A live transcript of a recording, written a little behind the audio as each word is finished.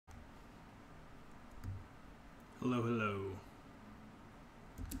Hello, hello.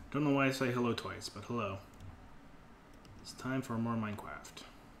 Don't know why I say hello twice, but hello. It's time for more Minecraft.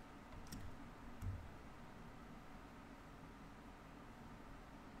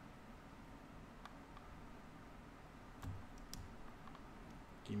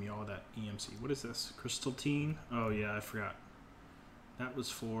 Give me all that EMC. What is this? Crystal Teen? Oh yeah, I forgot. That was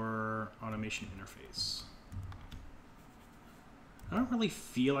for automation interface. I don't really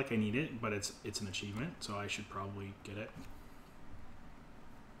feel like I need it, but it's an achievement, so I should probably get it.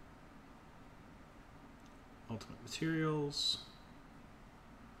 Ultimate materials.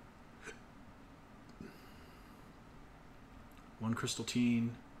 One crystal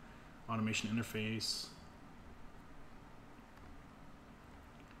teen, automation interface.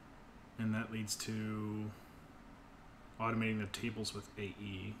 And that leads to automating the tables with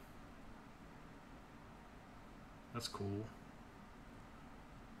AE. That's cool.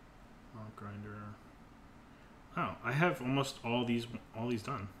 Rock grinder. Oh, I have almost all these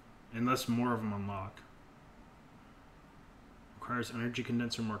done. Unless more of them unlock. Requires energy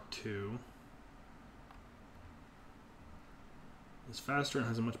condenser Mark II. It's faster and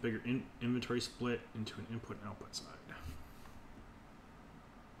has a much bigger inventory split into an input and output side.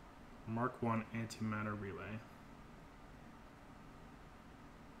 Mark I antimatter relay.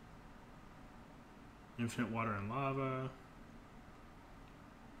 Infinite water and lava.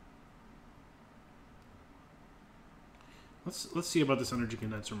 Let's see about this energy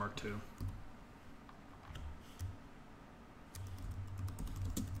condenser Mark II.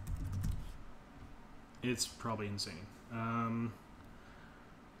 It's probably insane.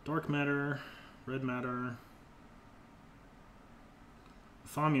 Dark matter, red matter.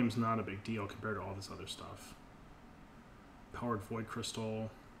 Thaumium's not a big deal compared to all this other stuff. Powered void crystal.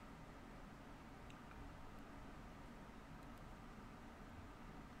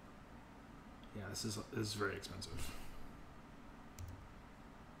 Yeah, this is very expensive.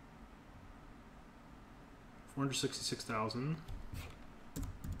 466,000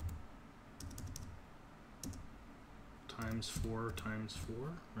 times 4 times 4,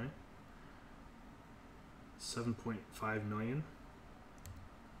 right? 7.5 million.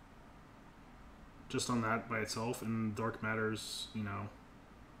 Just on that by itself, and dark matter's, you know,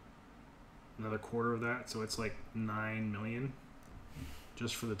 another quarter of that, so it's like 9 million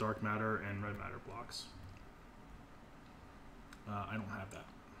just for the dark matter and red matter blocks. I don't have that.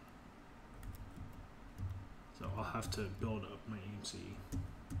 So I'll have to build up my EMC.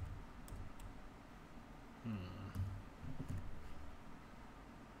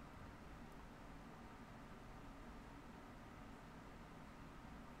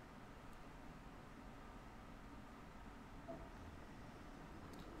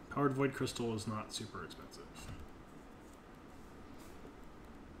 Powered void crystal is not super expensive.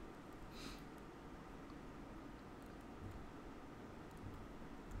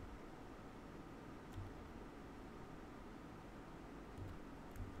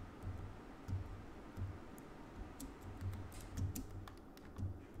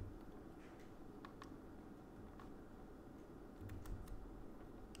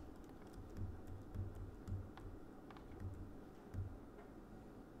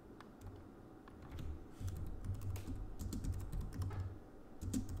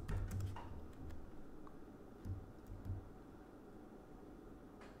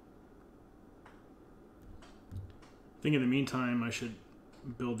 I think in the meantime I should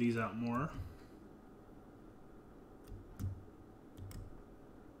build these out more.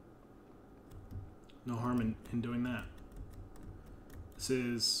 No harm in doing that. This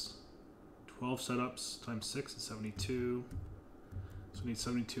is 12 setups times 6 is 72. So we need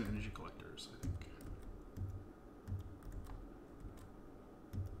 72 energy collectors, I think.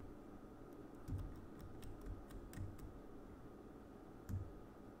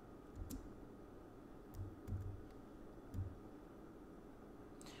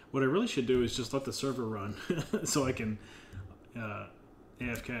 What I really should do is just let the server run so I can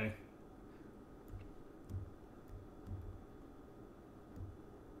AFK.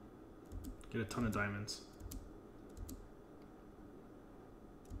 Get a ton of diamonds.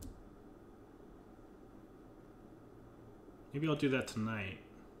 Maybe I'll do that tonight.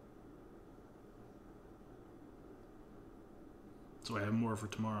 So I have more for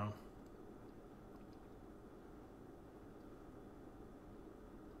tomorrow.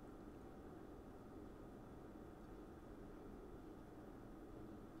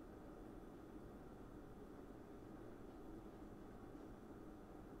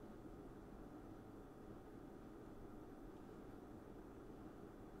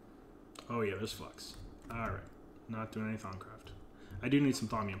 Oh yeah, there's flux. Alright. Not doing any Thaumcraft. I do need some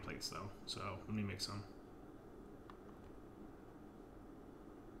Thaumium plates though, so let me make some.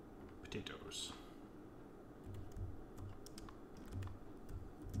 Potatoes.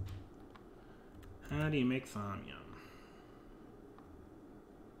 How do you make thamium?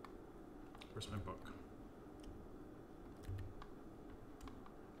 Where's my book?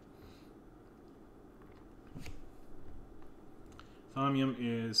 Thamium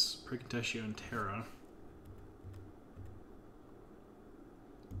is Precontatio and Terra.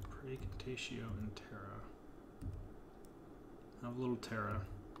 Precontatio and Terra. I have a little Terra.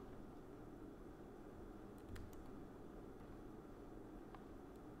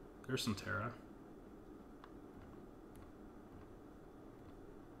 There's some Terra.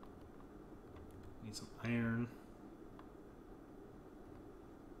 Need some iron.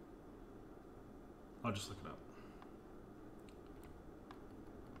 I'll just look it up.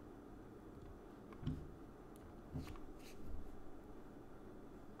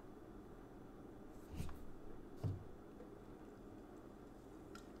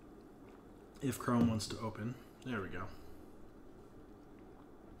 If Chrome wants to open. There we go.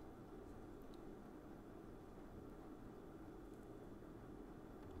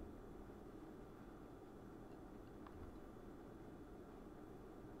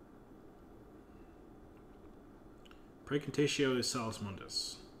 Precontatio is Salus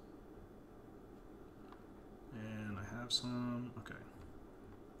Mundus. And I have some. Okay.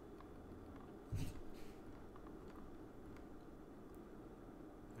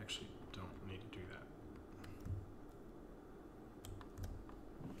 Actually, don't need to do that.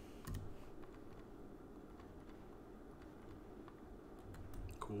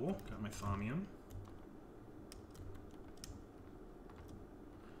 Cool. Got my thamium.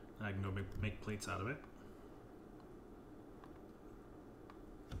 I can go make plates out of it.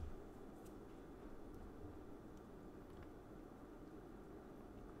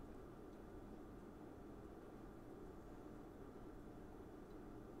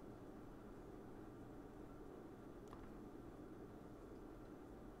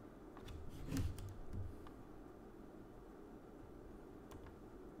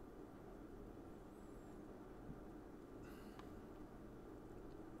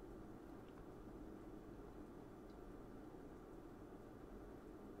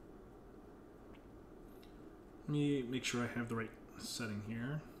 Let me make sure I have the right setting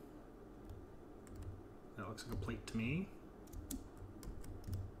here. That looks like a plate to me.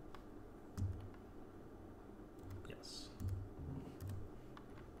 Yes.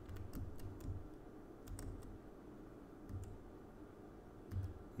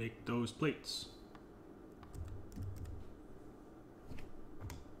 Make those plates.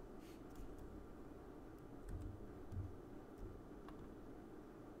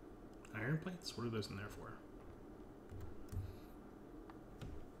 Iron plates? What are those in there for?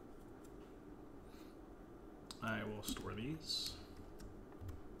 I will store these.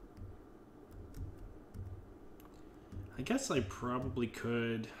 I guess I probably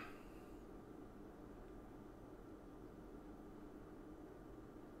could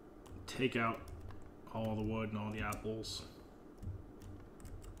take out all the wood and all the apples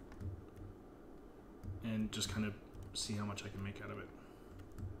and just kind of see how much I can make out of it.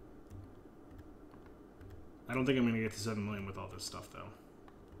 I don't think I'm going to get to 7 million with all this stuff though.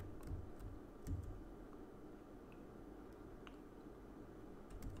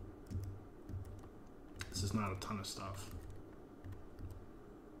 This is not a ton of stuff.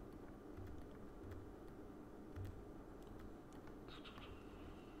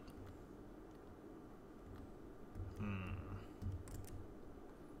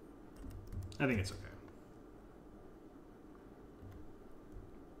 I think it's okay.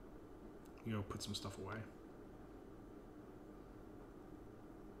 You go put some stuff away.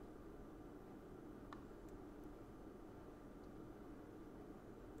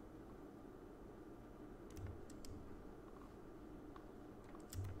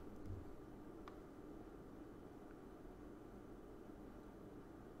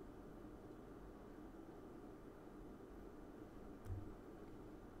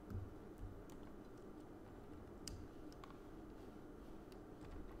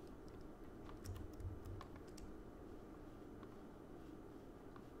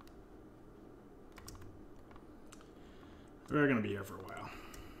 We're going to be here for a while.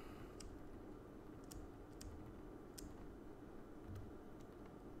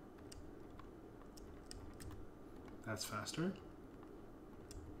 That's faster.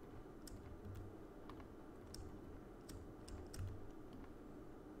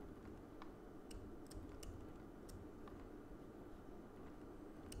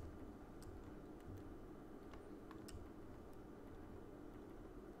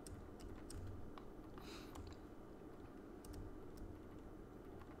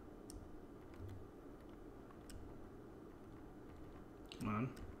 on.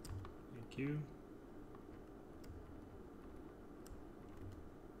 Thank you.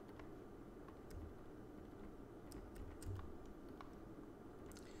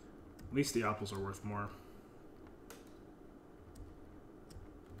 At least the apples are worth more.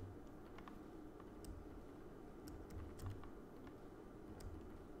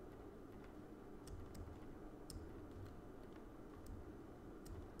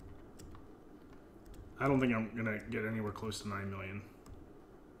 I don't think I'm gonna get anywhere close to 9 million.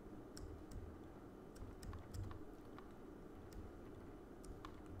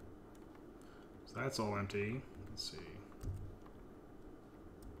 So that's all empty. Let's see.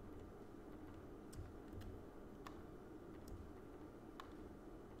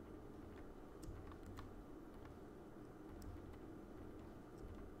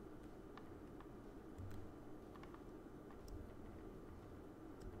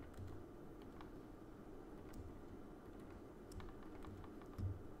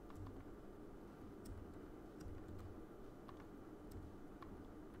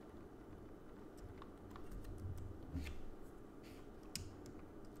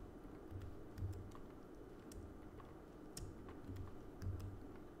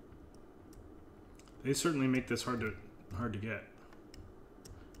 They certainly make this hard to get.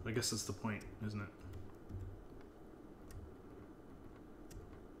 I guess that's the point, isn't it?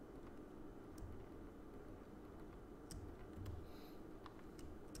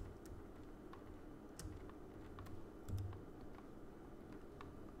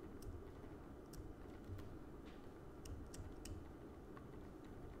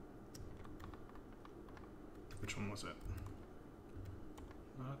 Which one was it?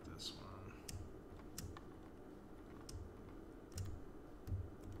 Not this one.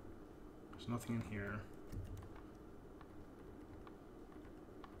 There's nothing in here.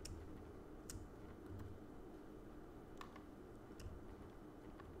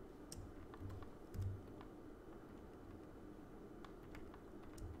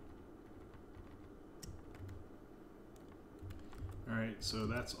 All right, so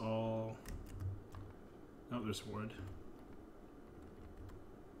that's all. Oh, there's wood.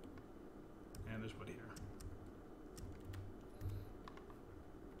 And there's wood here.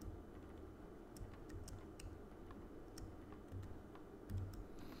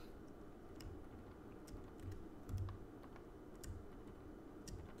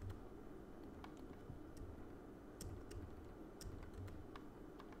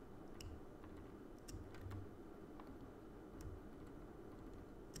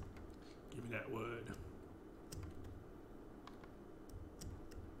 Give me that wood.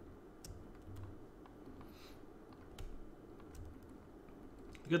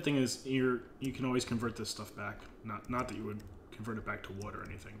 The good thing is you can always convert this stuff back. Not that you would convert it back to wood or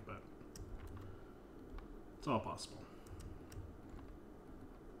anything, but it's all possible.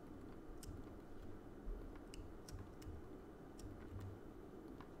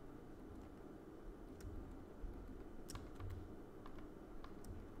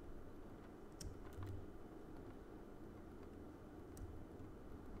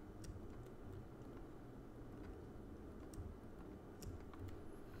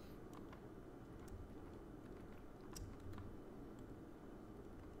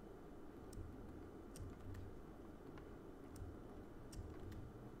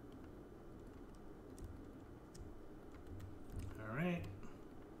 Alright.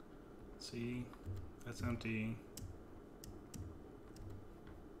 See, that's empty.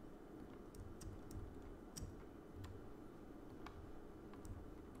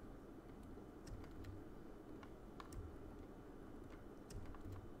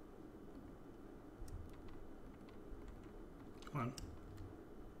 Come on.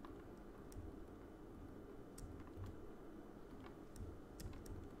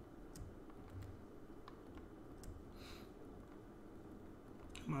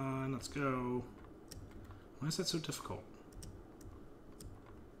 Come on, let's go. Why is that so difficult?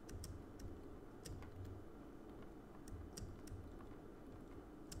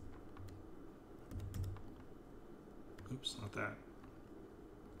 Oops, not that.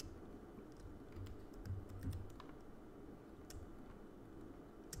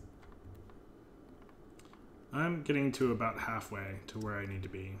 I'm getting to about halfway to where I need to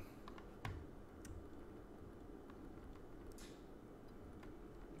be.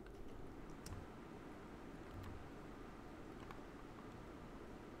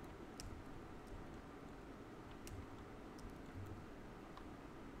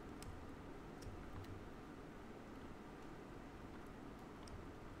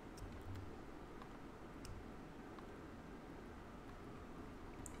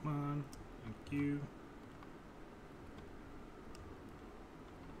 Come on, thank you.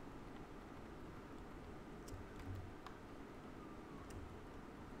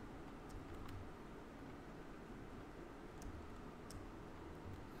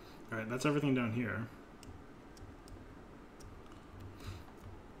 Alright, that's everything down here.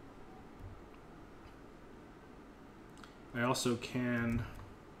 I also can...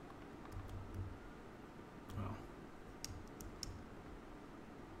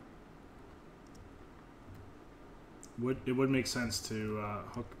 Well... It would make sense to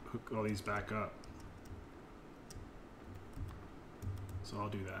hook all these back up. So I'll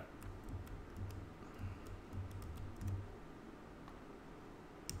do that.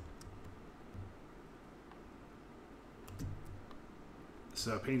 It's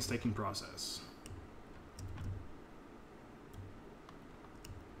a painstaking process.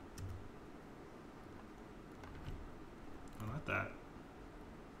 Oh, not that.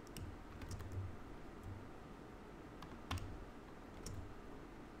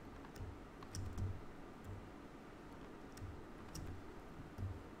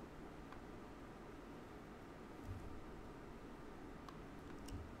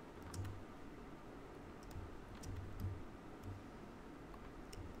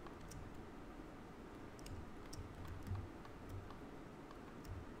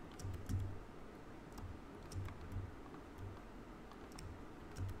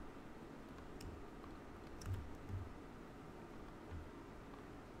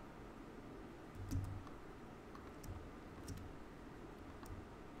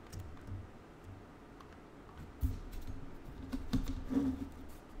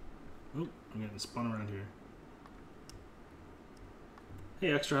 Oh, I'm getting spun around here.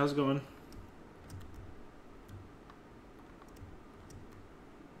 Hey, Extra, how's it going?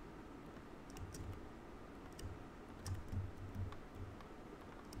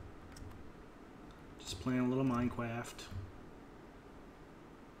 Just playing a little Minecraft.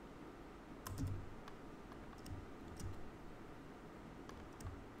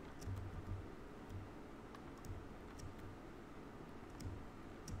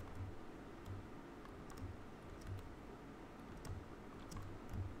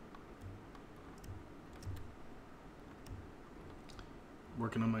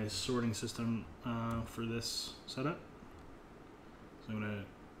 Working on my sorting system for this setup. So I'm going to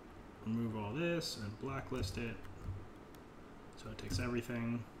remove all this and blacklist it. So it takes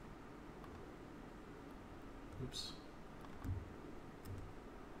everything. Oops.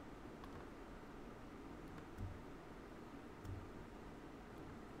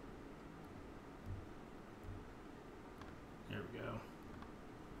 There we go.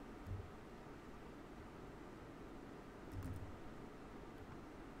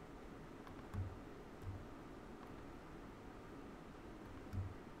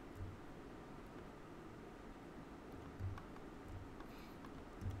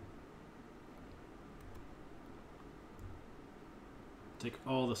 Take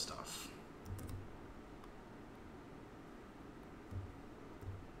all the stuff.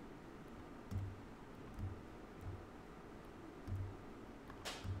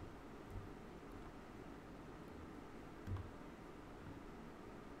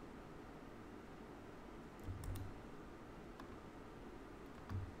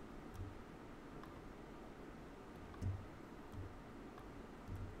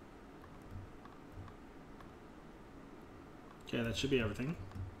 Okay, that should be everything.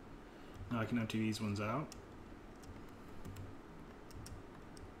 Now I can empty these ones out.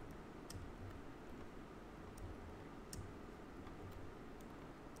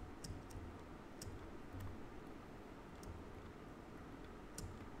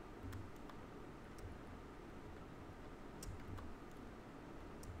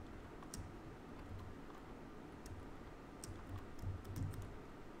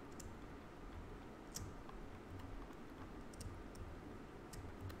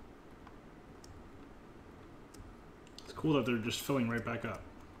 Cool that they're just filling right back up.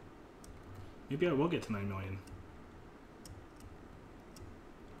 Maybe I will get to 9 million.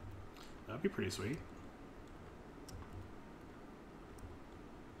 That'd be pretty sweet.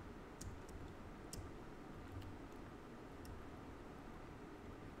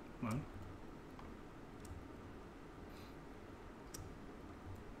 Come on.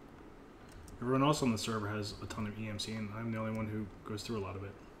 Everyone else on the server has a ton of EMC, and I'm the only one who goes through a lot of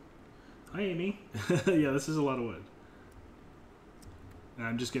it. Hi, Amy. Yeah, this is a lot of wood. And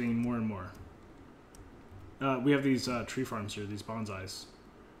I'm just getting more and more. We have these tree farms here, these bonsais,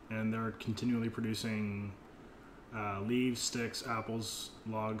 and they're continually producing leaves, sticks, apples,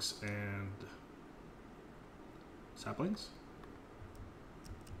 logs, and saplings.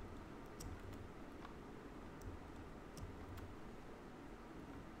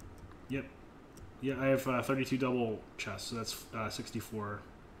 Yep. Yeah, I have 32 double chests, so that's 64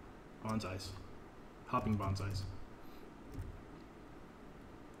 bonsais. Hopping bonsais.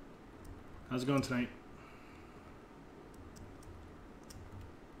 How's it going tonight?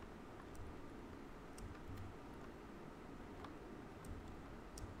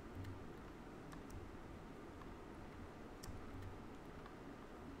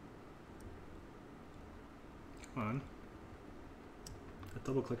 Come on. That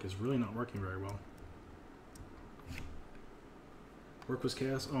double click is really not working very well. Work was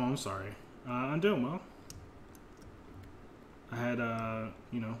chaos? Oh, I'm sorry. I'm doing well. I had,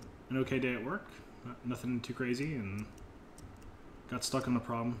 you know, an okay day at work. Nothing too crazy, and got stuck on the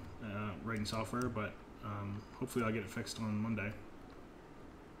problem writing software, but hopefully I'll get it fixed on Monday.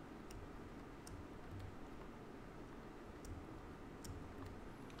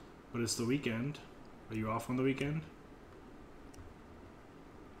 But it's the weekend. Are you off on the weekend?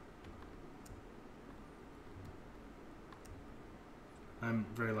 I'm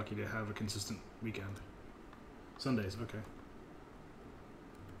very lucky to have a consistent weekend. Sundays, okay.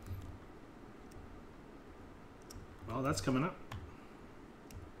 Well, that's coming up.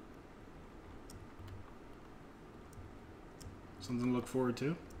 Something to look forward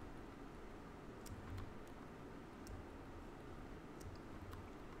to.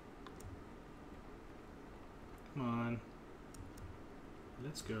 Come on.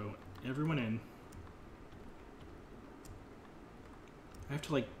 Let's go. Everyone in. I have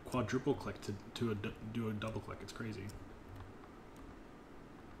to like quadruple click to do a double click. It's crazy.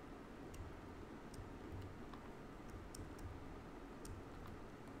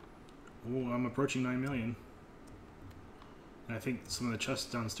 Oh, I'm approaching 9 million. And I think some of the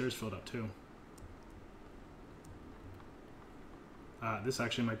chests downstairs filled up too. This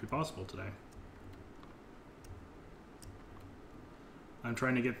actually might be possible today. I'm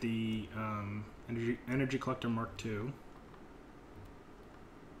trying to get the energy collector Mark II.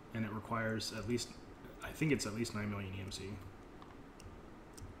 And it requires at least, I think it's at least 9 million EMC.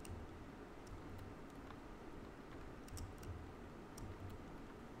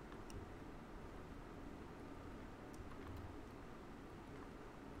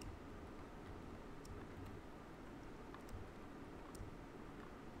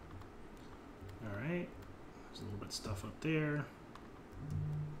 Alright, there's a little bit of stuff up there.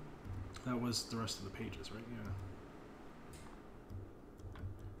 That was the rest of the pages, right? Yeah.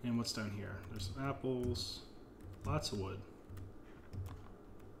 And what's down here? There's some apples, lots of wood.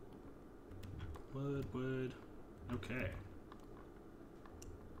 Wood. Okay.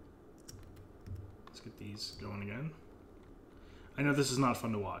 Let's get these going again. I know this is not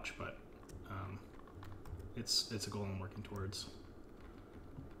fun to watch, but it's a goal I'm working towards.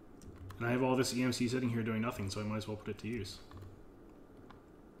 And I have all this EMC sitting here doing nothing, so I might as well put it to use.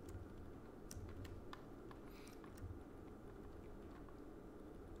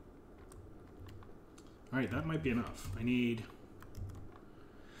 Alright, that might be enough. I need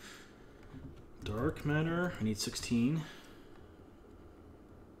dark matter. I need 16.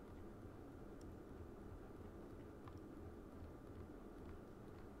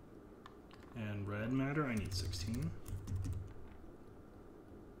 And red matter, I need 16.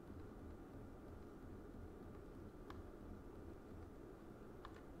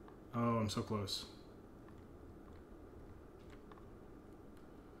 Oh, I'm so close.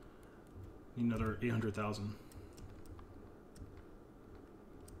 Need another 800,000.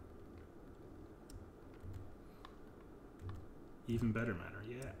 Even better matter,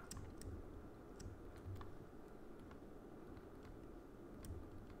 yeah.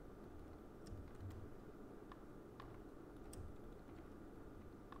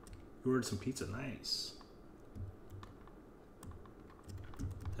 You ordered some pizza, nice.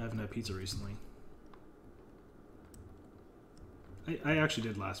 I haven't had pizza recently. I actually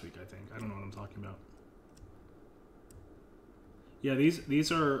did last week, I think. I don't know what I'm talking about. Yeah,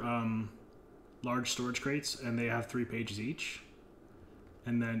 these are large storage crates, and they have 3 pages each.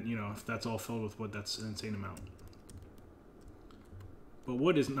 And then, you know, if that's all filled with wood, that's an insane amount. But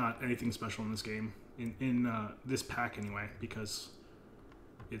wood is not anything special in this game, in this pack anyway, because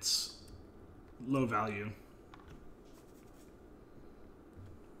it's low value.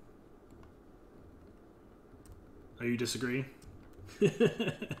 Oh, you disagree?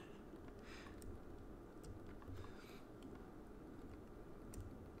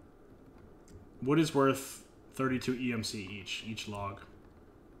 Wood is worth 32 EMC each log.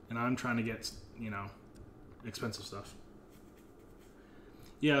 And I'm trying to get, you know, expensive stuff.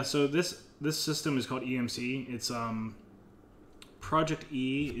 Yeah, so this system is called EMC. It's Project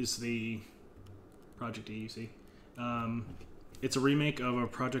E is the Project E, you see. It's a remake of a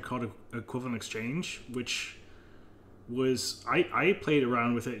project called Equivalent Exchange, which was I played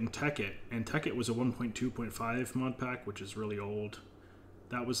around with it in Tekkit, and Tekkit was a 1.2.5 mod pack, which is really old.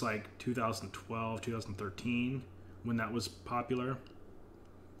 That was like 2012, 2013 when that was popular.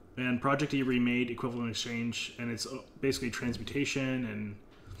 And Project E remade Equivalent Exchange, and it's basically transmutation, and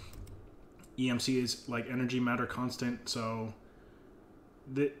EMC is like energy matter constant. So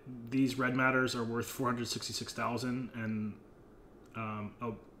these red matters are worth 466,000, and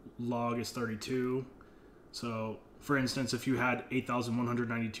a log is 32. So for instance, if you had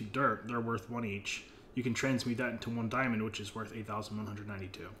 8,192 dirt, they're worth 1 each. You can transmute that into 1 diamond, which is worth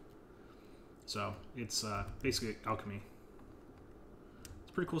 8,192. So it's basically alchemy.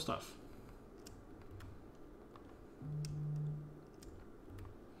 It's pretty cool stuff.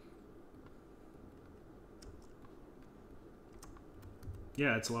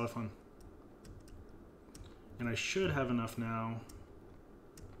 Yeah, it's a lot of fun. And I should have enough now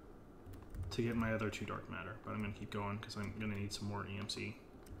to get my other 2 dark matter, but I'm going to keep going because I'm going to need some more EMC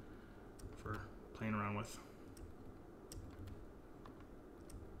for playing around with.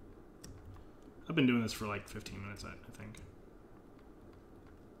 I've been doing this for like 15 minutes, I think.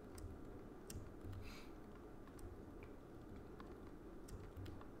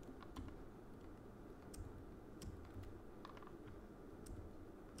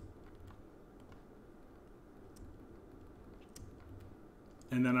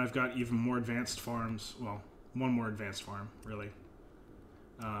 And then I've got even more advanced farms. Well, one more advanced farm, really.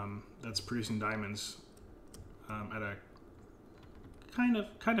 That's producing diamonds at a kind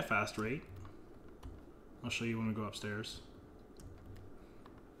of fast rate. I'll show you when we go upstairs.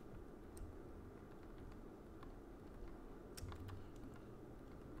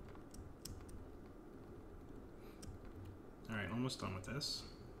 All right, almost done with this.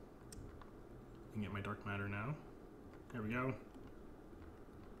 I can get my dark matter now. There we go.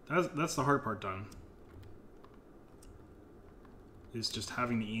 That's the hard part done. Is just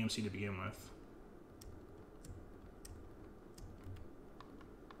having the EMC to begin with.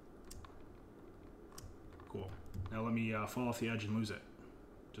 Cool. Now let me fall off the edge and lose it.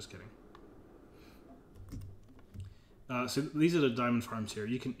 Just kidding. So these are the diamond farms here.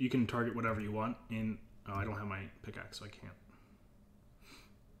 You can target whatever you want. In oh, I don't have my pickaxe, so I can't.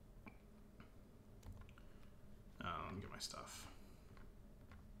 Let me get my stuff.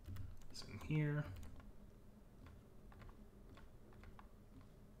 It's in here.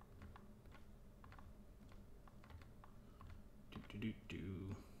 Do.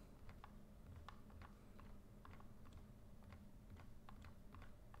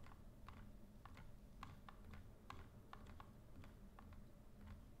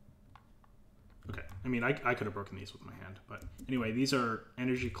 Okay, I mean, I could have broken these with my hand, but anyway, these are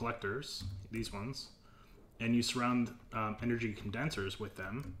energy collectors, these ones, and you surround energy condensers with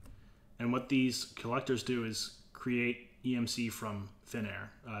them, and what these collectors do is create EMC from thin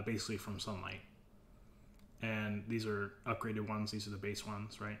air, basically from sunlight. And these are upgraded ones, these are the base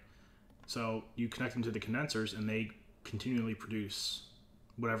ones, right? So you connect them to the condensers and they continually produce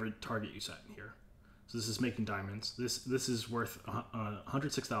whatever target you set in here. So this is making diamonds. This is worth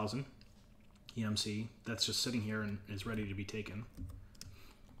 106,000 EMC. That's just sitting here and is ready to be taken.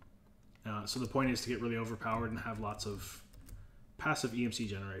 So the point is to get really overpowered and have lots of passive EMC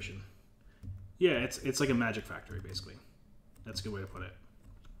generation. Yeah, it's like a magic factory, basically. That's a good way to put it.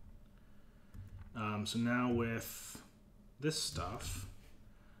 So now with this stuff,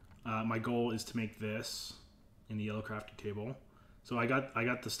 my goal is to make this in the yellow crafting table. So I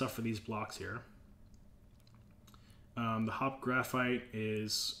got the stuff for these blocks here. The hop graphite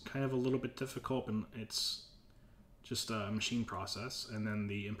is kind of a little bit difficult, and it's just a machine process. And then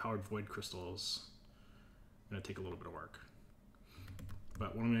the empowered void crystals going to take a little bit of work.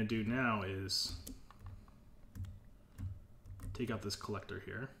 But what I'm going to do now is take out this collector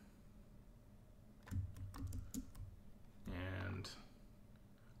here. And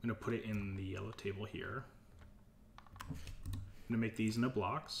I'm going to put it in the yellow table here. I'm going to make these into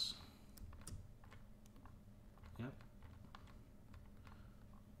blocks. Yep.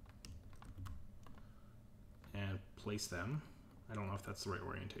 And place them. I don't know if that's the right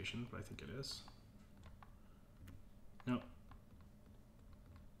orientation, but I think it is. Nope.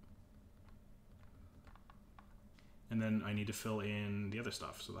 And then I need to fill in the other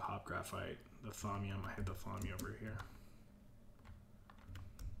stuff. So the hop graphite, the thaumium. I had the thaumium over here.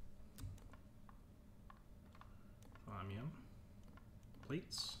 Thaumium.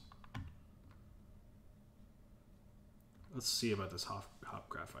 Plates. Let's see about this hop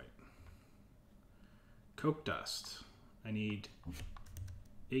graphite. Coke dust. I need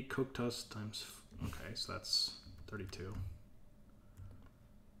 8 coke dust times... Okay, so that's 32. Do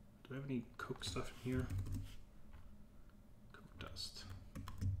I have any coke stuff in here? Coke dust.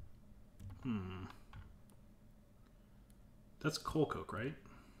 That's coal coke, right?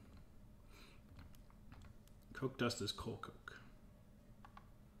 Coke dust is coal coke.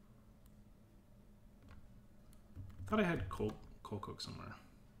 Thought I had coal coke somewhere.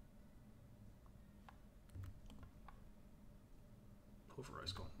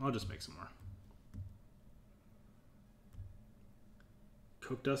 Pulverized coal. I'll just make some more.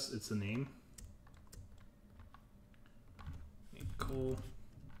 Coke dust, it's the name. Make coal.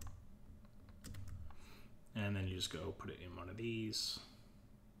 And then you just go put it in one of these.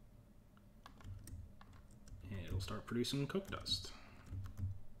 And it'll start producing coke dust.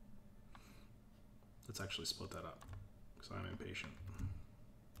 Let's actually split that up, because I'm impatient.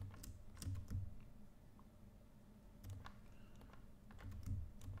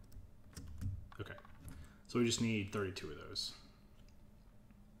 Okay, so we just need 32 of those.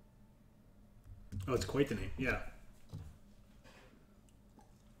 Oh, it's quite the name, yeah.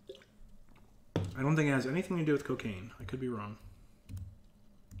 I don't think it has anything to do with cocaine. I could be wrong.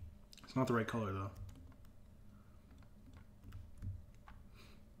 It's not the right color, though.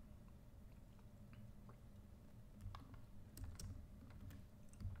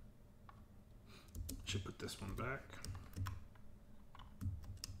 Should put this one back.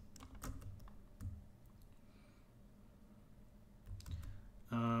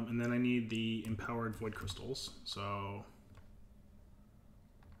 And then I need the empowered void crystals. So,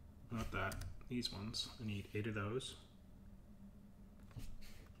 not that. These ones. I need 8 of those.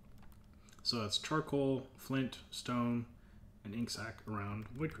 So that's charcoal, flint, stone, and ink sac around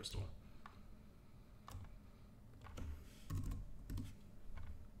void crystal.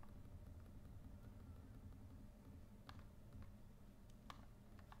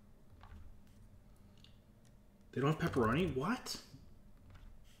 They don't have pepperoni? What?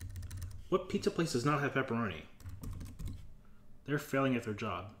 What pizza place does not have pepperoni? They're failing at their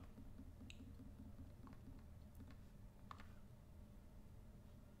job.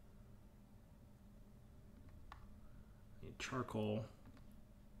 Need charcoal.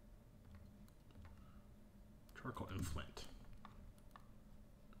 Charcoal and flint.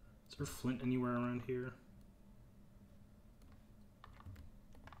 Is there flint anywhere around here?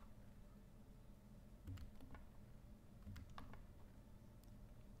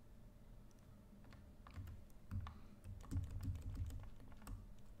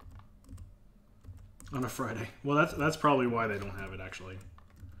 On a Friday. Well, that's probably why they don't have it, actually.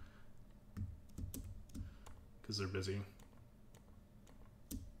 Because they're busy.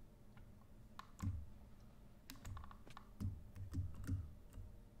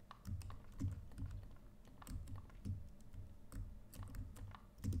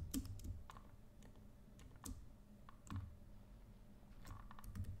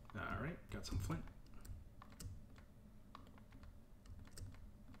 Alright, got some flint.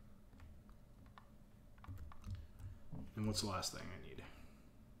 And what's the last thing I need?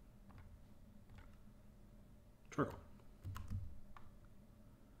 Charcoal.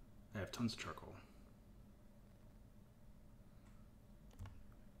 I have tons of charcoal.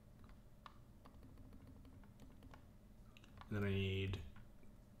 And then I need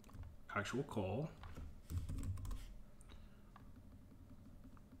actual coal.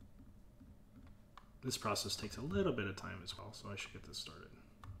 This process takes a little bit of time as well, so I should get this started.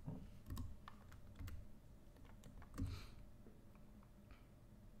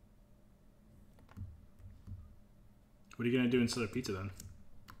 What are you going to do instead of pizza then?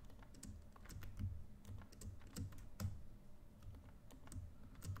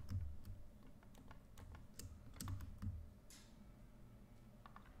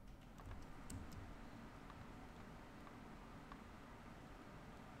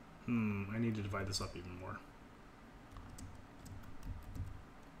 I need to divide this up even more.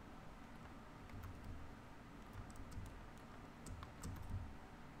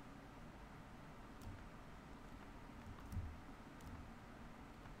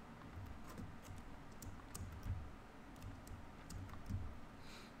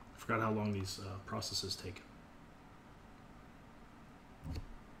 I forgot how long these processes take.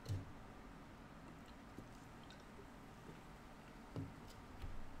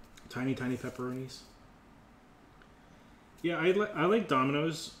 Tiny, tiny pepperonis. Yeah, I like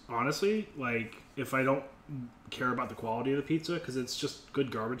Domino's, honestly, like, if I don't care about the quality of the pizza, because it's just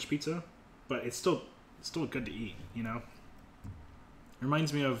good garbage pizza, but it's still good to eat, you know? It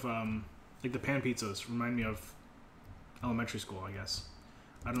reminds me of, like, the pan pizzas remind me of elementary school, I guess.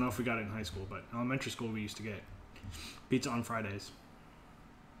 I don't know if we got it in high school, but elementary school we used to get pizza on Fridays.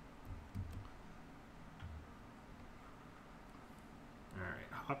 Alright,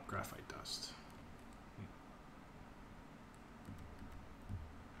 hop graphite dust.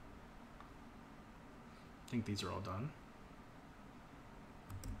 I think these are all done.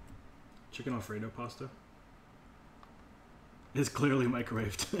 Chicken Alfredo pasta. It's clearly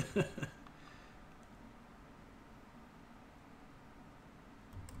microwaved.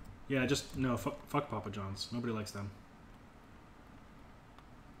 Yeah, just no. Fuck Papa John's. Nobody likes them.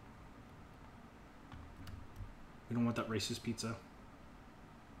 We don't want that racist pizza.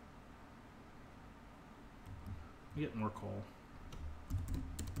 We get more coal.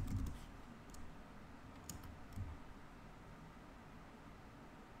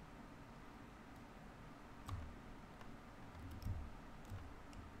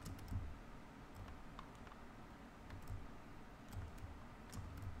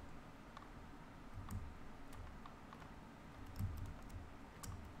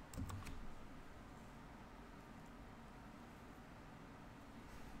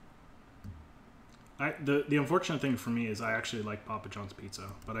 The unfortunate thing for me is I actually like Papa John's pizza,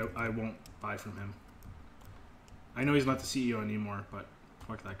 but I won't buy from him. I know he's not the CEO anymore, but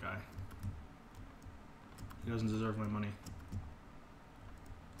fuck that guy. He doesn't deserve my money.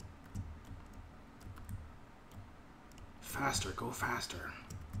 Faster, go faster.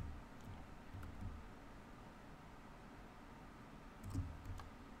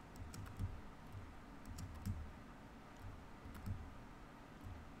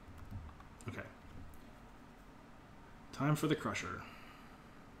 Okay. Time for the crusher.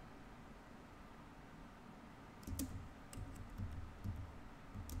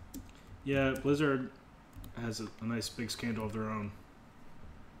 Yeah, Blizzard has a nice big scandal of their own.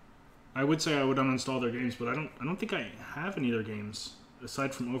 I would say I would uninstall their games, but I don't think I have any other games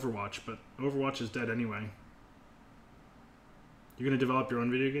aside from Overwatch, but Overwatch is dead anyway. You're gonna develop your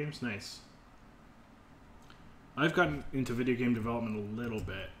own video games? Nice. I've gotten into video game development a little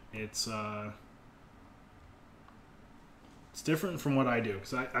bit. It's different from what I do,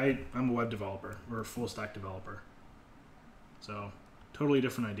 because I'm a web developer, or a full stack developer. So, totally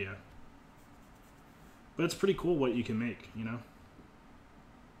different idea. But it's pretty cool what you can make, you know?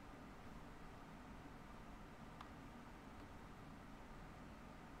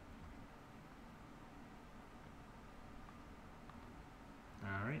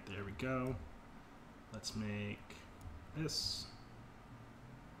 Alright, there we go. Let's make this.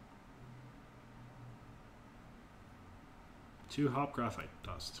 Two hop graphite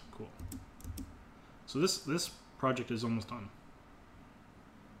dust. Cool. So this project is almost done.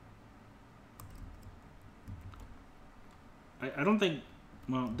 I don't think,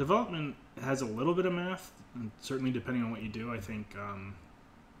 well, development has a little bit of math, and certainly depending on what you do. I think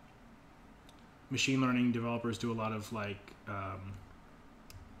machine learning developers do a lot of like I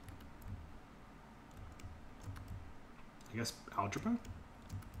guess algebra.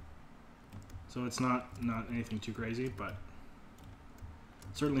 So it's not anything too crazy, but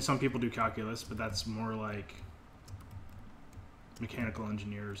certainly some people do calculus, but that's more like mechanical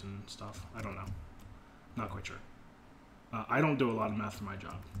engineers and stuff. I don't know. Not quite sure. I don't do a lot of math for my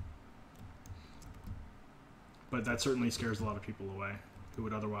job. But that certainly scares a lot of people away who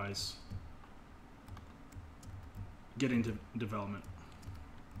would otherwise get into development.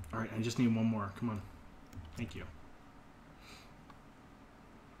 All right, I just need one more. Come on. Thank you.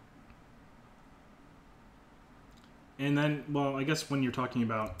 And then, well, I guess when you're talking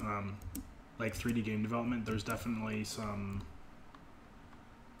about like 3D game development, there's definitely some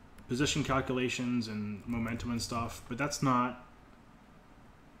position calculations and momentum and stuff, but that's not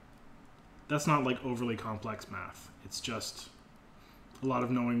like overly complex math. It's just a lot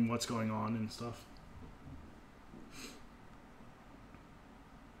of knowing what's going on and stuff.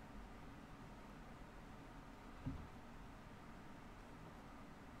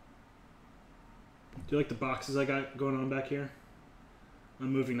 Do you like the boxes I got going on back here?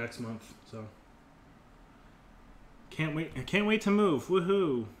 I'm moving next month, so can't wait. I can't wait to move.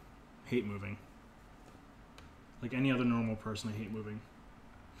 Woohoo! Hate moving. Like any other normal person, I hate moving.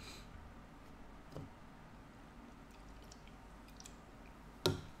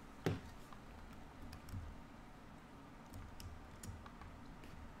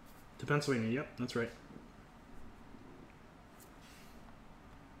 To Pennsylvania, yep, that's right.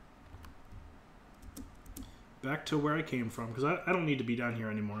 Back to where I came from, because I don't need to be down here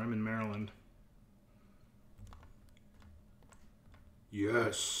anymore. I'm in Maryland.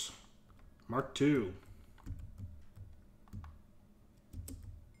 Yes. Mark II.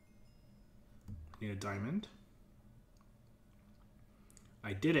 Need a diamond.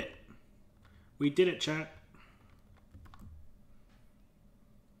 I did it. We did it, chat.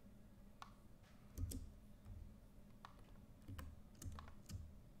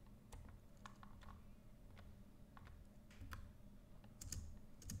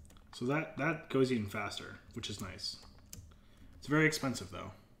 So that goes even faster, which is nice. It's very expensive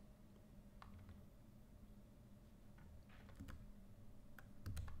though.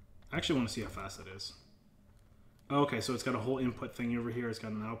 I actually want to see how fast it is. Oh, okay, so it's got a whole input thing over here. It's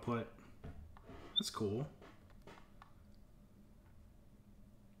got an output. That's cool.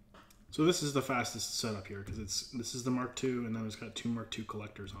 So this is the fastest setup here because this is the Mark II, and then it's got 2 Mark II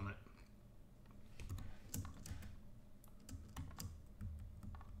collectors on it.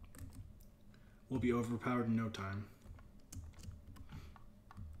 Will be overpowered in no time.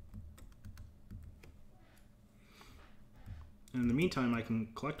 And in the meantime, I can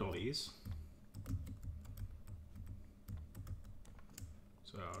collect all these.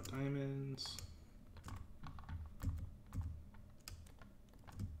 So diamonds.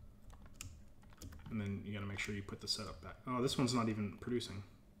 And then you gotta make sure you put the setup back. Oh, this one's not even producing.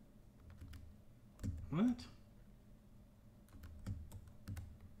 What?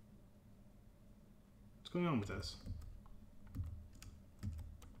 What's going on with this?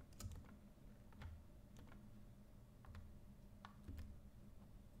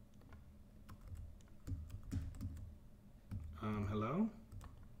 Hello?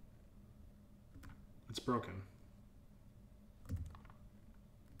 It's broken.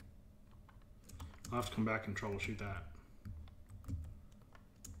 I'll have to come back and troubleshoot that.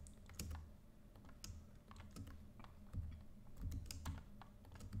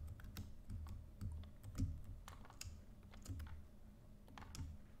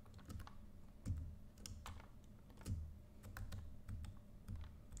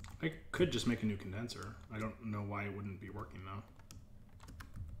 I could just make a new condenser. I don't know why it wouldn't be working though.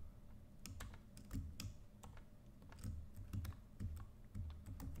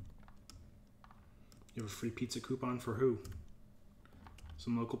 You have a free pizza coupon for who?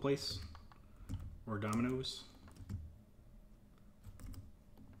 Some local place? Or Domino's?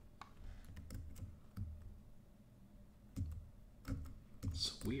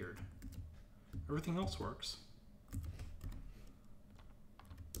 It's weird. Everything else works.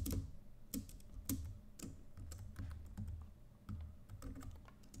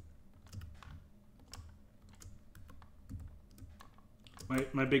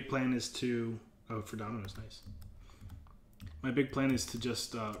 My big plan is to... Oh, for Domino's, nice. My big plan is to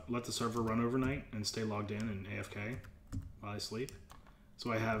just let the server run overnight and stay logged in and AFK while I sleep.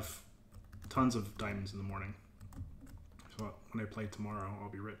 So I have tons of diamonds in the morning. So when I play tomorrow, I'll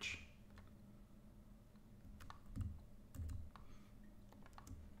be rich.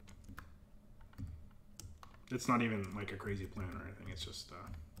 It's not even like a crazy plan or anything. It's just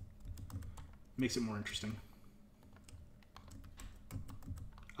makes it more interesting.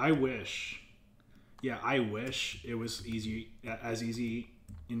 I wish it was as easy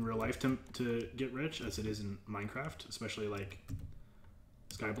in real life to get rich as it is in Minecraft, especially like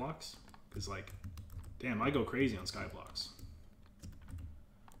Skyblocks. Because like, damn, I go crazy on Skyblocks.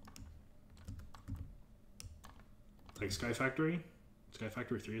 Like Sky Factory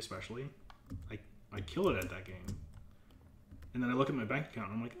 3 especially. I kill it at that game. And then I look at my bank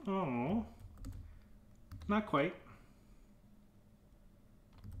account and I'm like, oh, not quite.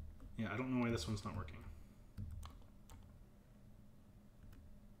 Yeah, I don't know why this one's not working.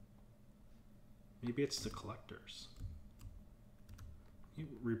 Maybe it's the collectors. You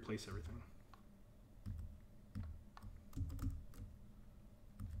replace everything.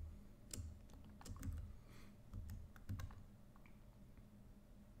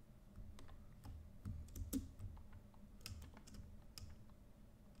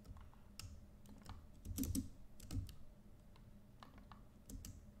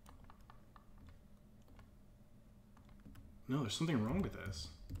 No, there's something wrong with this.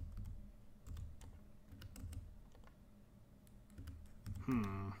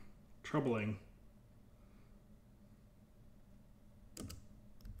 Troubling.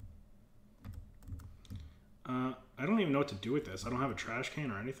 I don't even know what to do with this. I don't have a trash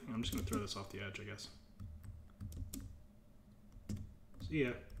can or anything. I'm just gonna throw this off the edge, I guess. See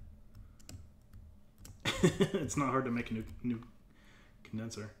ya. It's not hard to make a new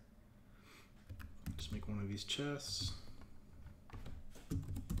condenser. Just make one of these chests.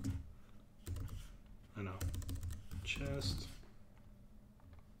 I know. Chest.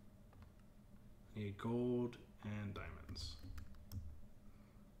 Need gold and diamonds.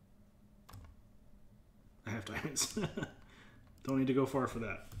 I have diamonds. Don't need to go far for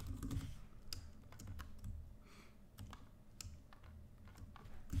that.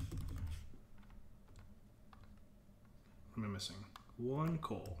 What am I missing? 1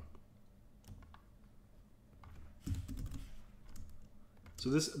 coal. So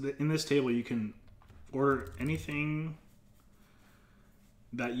in this table you can order anything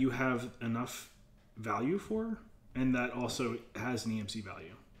that you have enough value for, and that also has an EMC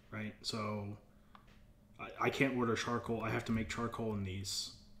value, right? So I can't order charcoal. I have to make charcoal in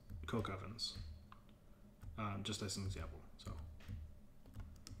these coke ovens, just as an example. So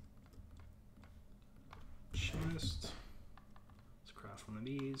chest. Let's craft one of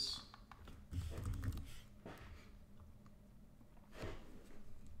these.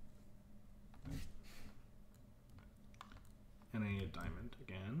 And I need a diamond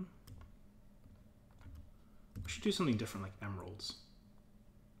again. We should do something different, like emeralds.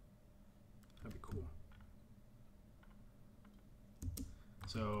 That'd be cool.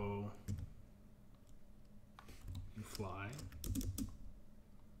 So you fly.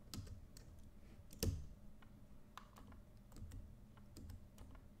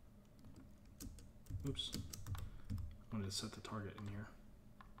 Oops. I wanted to set the target in here.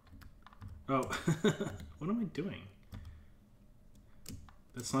 Oh, what am I doing?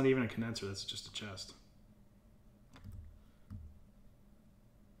 That's not even a condenser, that's just a chest.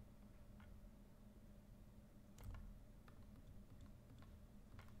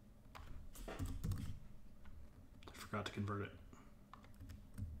 I forgot to convert it.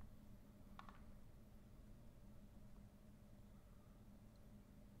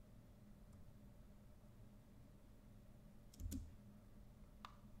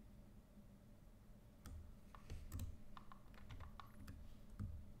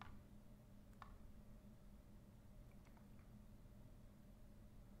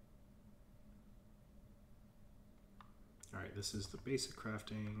 All right, this is the basic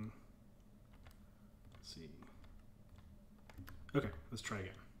crafting. Let's see. Okay, let's try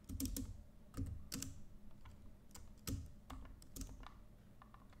again.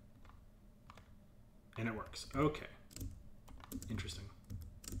 And it works. Okay. Interesting.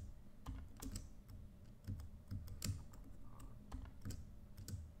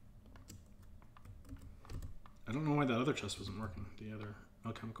 I don't know why that other chest wasn't working. The other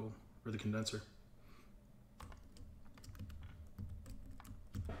alchemical, or the condenser.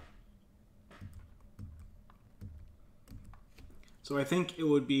 So I think it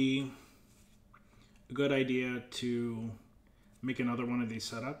would be a good idea to make another one of these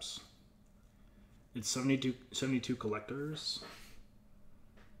setups. It's 72 collectors.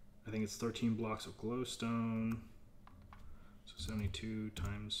 I think it's 13 blocks of glowstone. So 72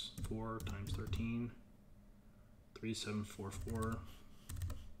 times 4 times 13. 3744.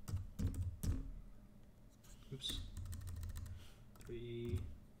 Oops.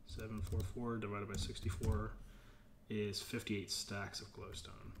 3744 divided by 64 is 58 stacks of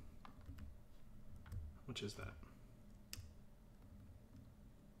glowstone. Which is that?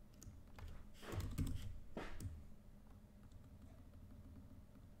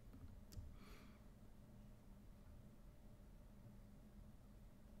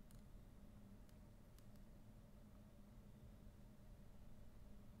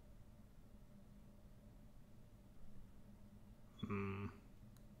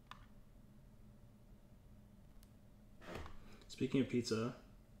 Speaking of pizza,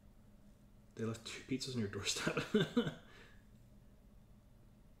 they left 2 pizzas on your doorstep.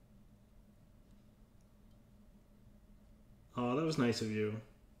 Oh, that was nice of you.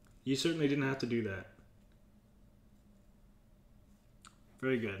 You certainly didn't have to do that.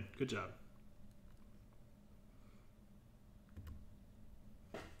 Very good. Good job.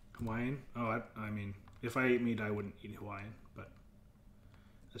 Hawaiian? Oh, I mean, if I ate meat, I wouldn't eat Hawaiian, but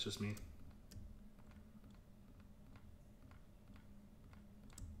that's just me.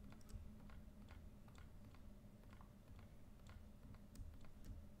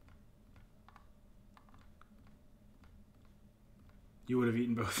 You would have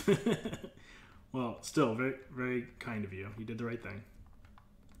eaten both. Well, still, very, very kind of you. You did the right thing.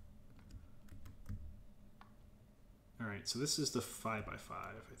 All right, so this is the 5x5,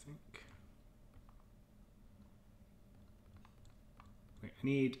 I think. Wait,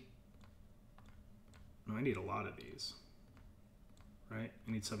 I need a lot of these, right?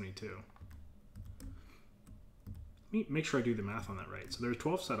 I need 72. Let me make sure I do the math on that right. So there are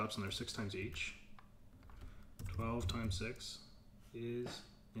 12 setups and they're 6 times each. 12 times 6 is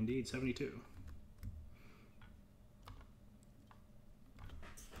indeed 72.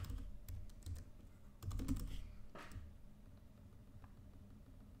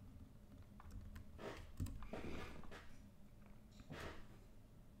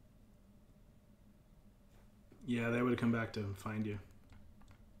 Yeah, they would have come back to find you.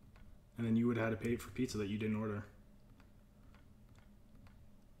 And then you would have had to pay for pizza that you didn't order.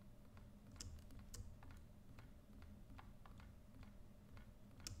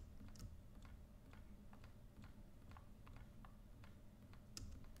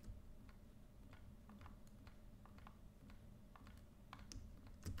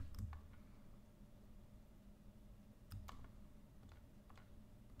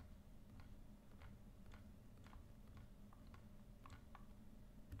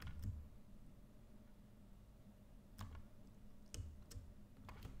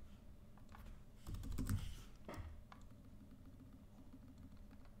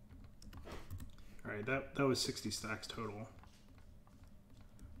 Alright, that was 60 stacks total.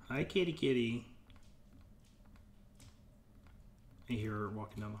 Hi, kitty kitty. I hear her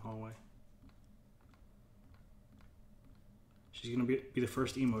walking down the hallway. She's gonna be the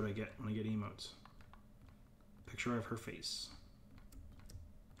first emote I get when I get emotes. Picture of her face.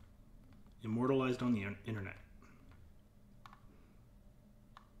 Immortalized on the internet.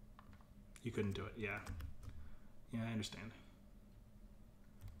 You couldn't do it, yeah. Yeah, I understand.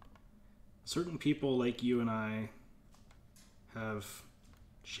 Certain people like you and I have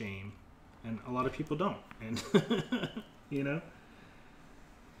shame, and a lot of people don't. And you know,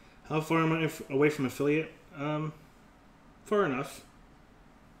 how far am I away from affiliate? Far enough.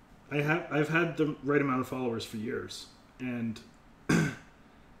 I've had the right amount of followers for years, and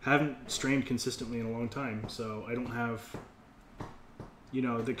haven't streamed consistently in a long time. So I don't have, you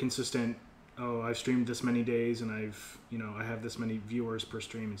know, the consistent. Oh, I've streamed this many days, and I have this many viewers per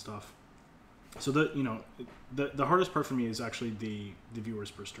stream and stuff. So the hardest part for me is actually the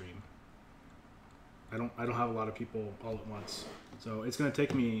viewers per stream. I don't have a lot of people all at once, so it's gonna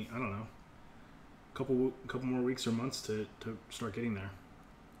take me, I don't know, a couple more weeks or months to start getting there.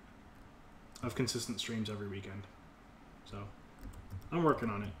 I have consistent streams every weekend, so I'm working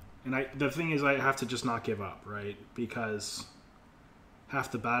on it. And the thing is, I have to just not give up, right? Because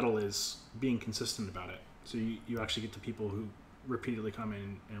half the battle is being consistent about it. So you actually get the people who repeatedly come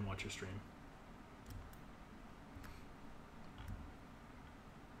in and watch your stream.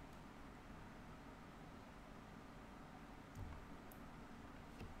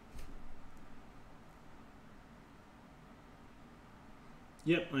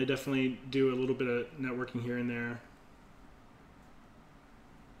 Yep, I definitely do a little bit of networking here and there.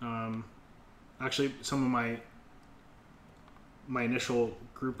 Actually, some of my initial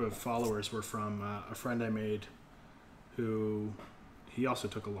group of followers were from a friend I made who he also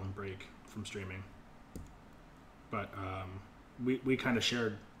took a long break from streaming. But we kind of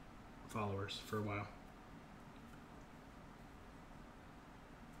shared followers for a while.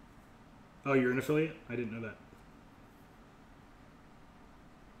 Oh, you're an affiliate? I didn't know that.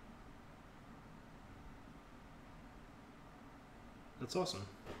 That's awesome.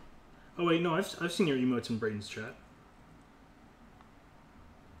 Oh wait, no, I've seen your emotes in Braden's chat.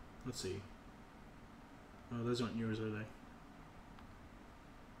 Let's see. Oh, those aren't yours, are they?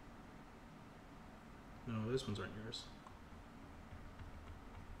 No, those ones aren't yours.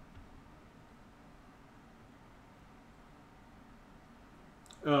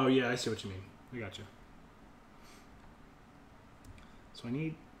 Oh yeah, I see what you mean. I gotcha. So I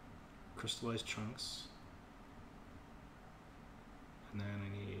need crystallized chunks. And then I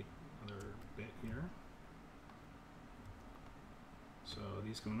need another bit here. So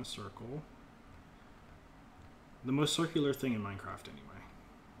these go in a circle. The most circular thing in Minecraft anyway.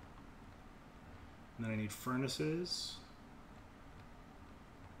 And then I need furnaces.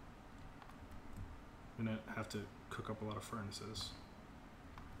 I'm gonna have to cook up a lot of furnaces.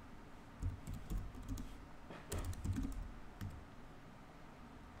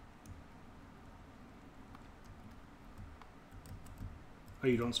 Oh,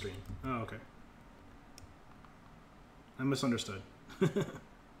 you don't stream? Oh, okay. I misunderstood.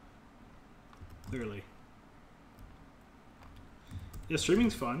 Clearly. Yeah,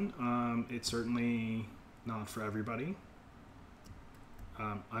 streaming's fun. It's certainly not for everybody.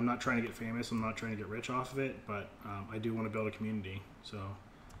 I'm not trying to get famous. I'm not trying to get rich off of it, but I do want to build a community. So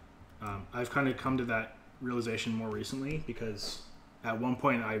I've kind of come to that realization more recently, because at one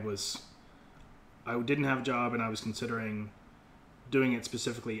point I didn't have a job and I was considering doing it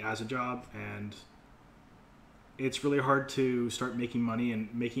specifically as a job, and it's really hard to start making money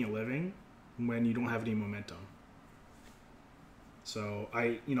and making a living when you don't have any momentum. So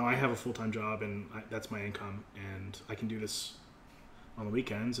I have a full-time job, and that's my income, and I can do this on the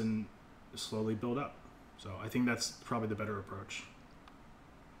weekends and slowly build up. So I think that's probably the better approach.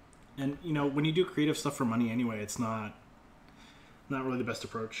 And when you do creative stuff for money anyway, it's not really the best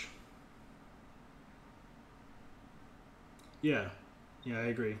approach. Yeah, I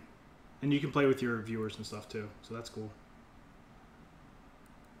agree. And you can play with your viewers and stuff too, so that's cool.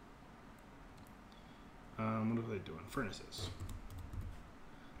 What are they doing? Furnaces.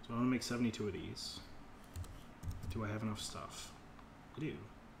 So I want to make 72 of these. Do I have enough stuff? I do.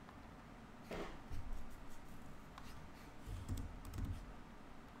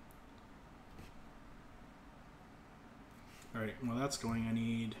 Alright, well that's going. I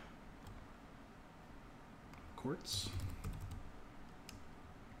need quartz.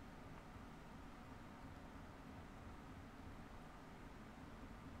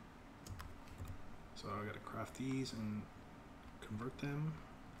 So I gotta craft these and convert them.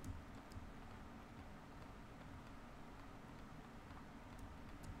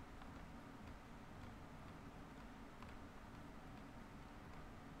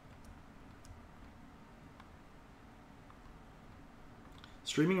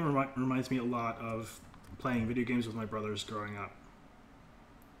 Streaming reminds me a lot of playing video games with my brothers growing up.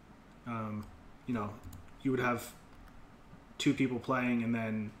 You know, you would have two people playing, and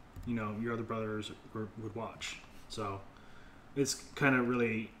then you know your other brothers would watch. So it's kind of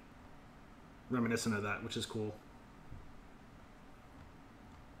really reminiscent of that, which is cool.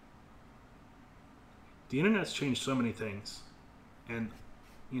 The internet's changed so many things, and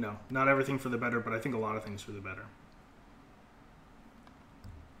you know, not everything for the better, but I think a lot of things for the better.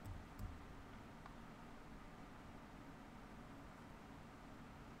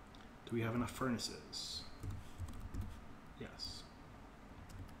 Do we have enough furnaces? Yes.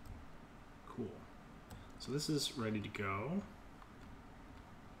 Cool. So this is ready to go.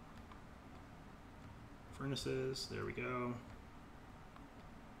 Furnaces, there we go.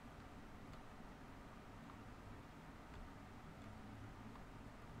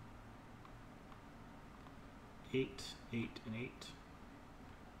 Eight, and 8.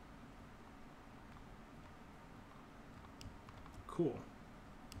 Cool.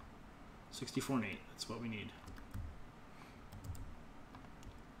 64 and 8, that's what we need.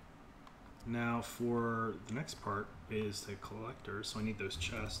 Now for the next part is the collector, so I need those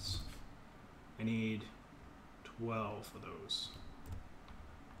chests. I need 12 of those.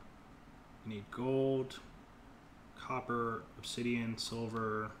 I need gold, copper, obsidian,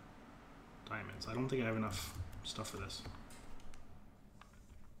 silver, diamonds. I don't think I have enough stuff for this.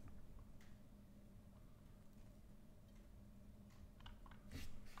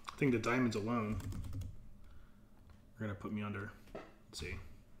 I think the diamonds alone are gonna put me under. Let's see.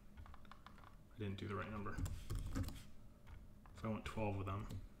 I didn't do the right number. If I want 12 of them.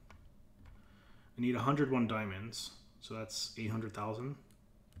 I need 101 diamonds, so that's 800,000.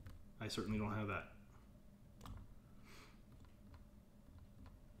 I certainly don't have that.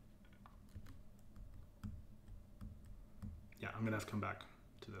 Yeah, I'm gonna have to come back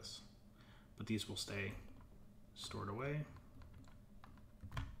to this. But these will stay stored away.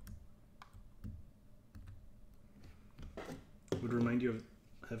 Would remind you of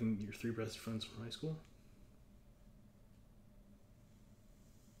having your 3 best friends from high school.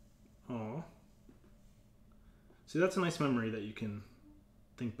 Aw. See, that's a nice memory that you can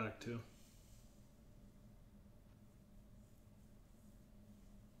think back to.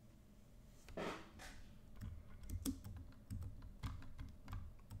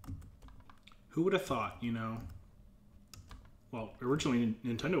 Who would have thought, you know? Well, originally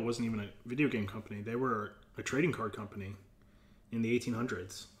Nintendo wasn't even a video game company. They were a trading card company in the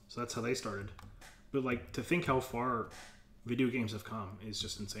 1800s. So that's how they started. But like, to think how far video games have come is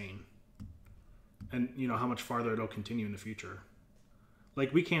just insane. And you know how much farther it'll continue in the future.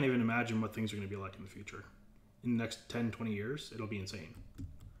 Like, we can't even imagine what things are going to be like in the future. In the next 10, 20 years, it'll be insane.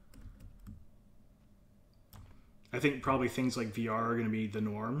 I think probably things like VR are going to be the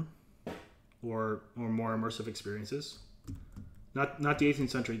norm, or more immersive experiences. Not the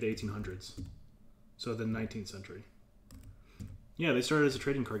 18th century, the 1800s. So the 19th century. Yeah, they started as a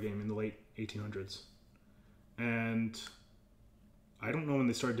trading card game in the late 1800s. And I don't know when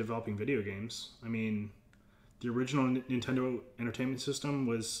they started developing video games. I mean, the original Nintendo Entertainment System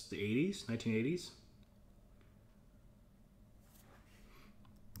was the 80s, 1980s.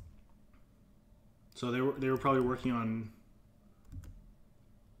 So they were probably working on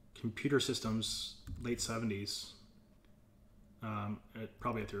computer systems late 70s.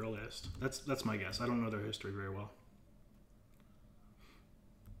 Probably at the earliest. That's my guess. I don't know their history very well.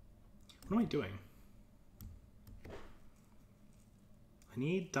 What am I doing? I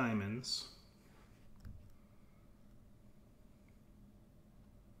need diamonds.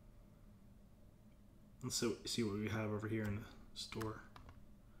 Let's see what we have over here in the store.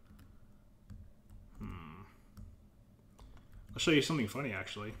 I'll show you something funny,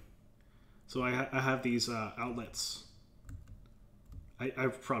 actually. So I have these outlets. I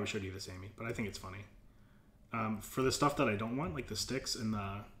probably showed you this, Amy, but I think it's funny. For the stuff that I don't want, like the sticks and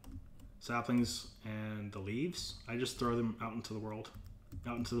the saplings and the leaves, I just throw them out into the world,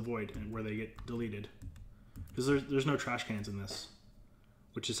 out into the void, and where they get deleted. Because there's no trash cans in this,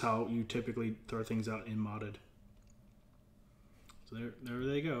 which is how you typically throw things out in modded. So there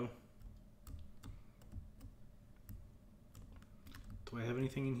they go. Do I have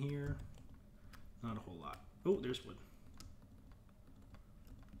anything in here? Not a whole lot. Oh, there's wood.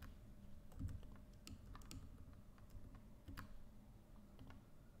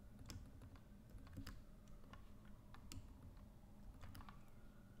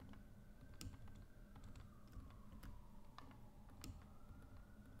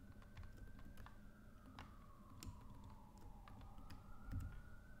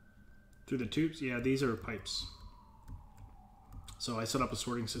 Through the tubes? Yeah, these are pipes. So I set up a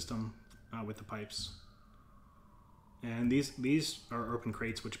sorting system with the pipes. And these are open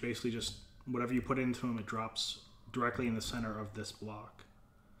crates, which basically just whatever you put into them, it drops directly in the center of this block.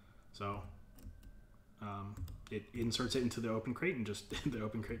 So it inserts it into the open crate and just the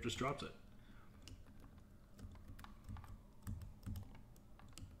open crate just drops it.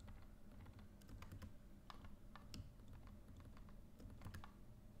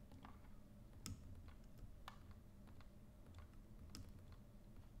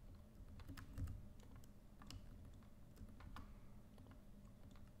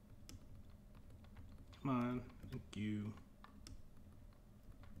 Come on, thank you.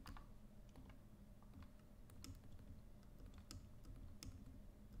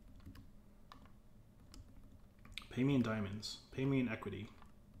 Pay me in diamonds. Pay me in equity.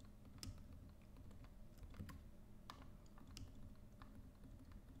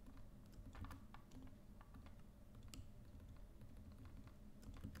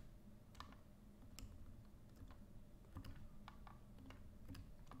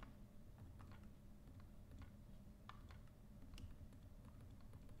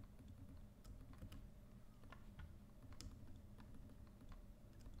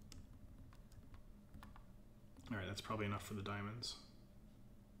 All right, that's probably enough for the diamonds.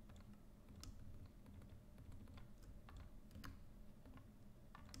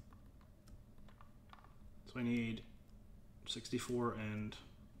 So I need 64 and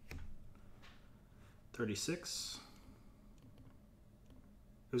 36.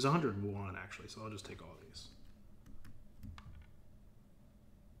 It was 101 actually, so I'll just take all of these.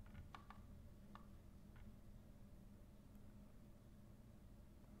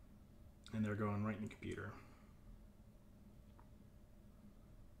 And they're going right in the computer.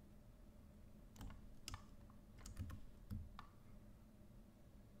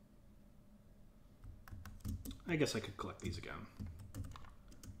 I guess I could collect these again.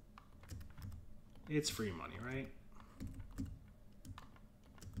 It's free money, right?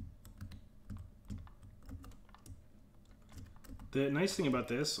 The nice thing about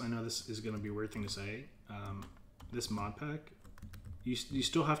this, I know this is going to be a weird thing to say, this mod pack, you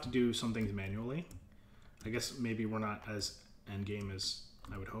still have to do some things manually. I guess maybe we're not as endgame as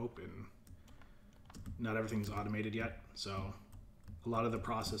I would hope, and not everything's automated yet, so a lot of the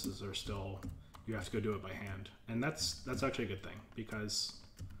processes are still, you have to go do it by hand. And that's actually a good thing, because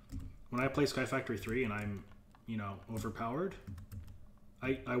when I play Sky Factory 3 and I'm, you know, overpowered,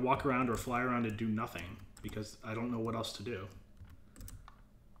 I walk around or fly around and do nothing because I don't know what else to do.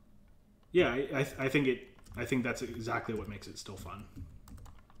 Yeah, I think that's exactly what makes it still fun.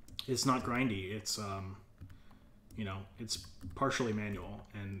 It's not grindy. It's you know, it's partially manual,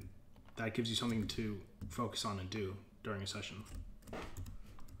 and that gives you something to focus on and do during a session.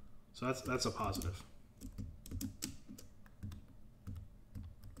 So that's a positive.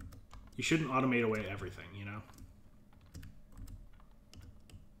 You shouldn't automate away everything, you know?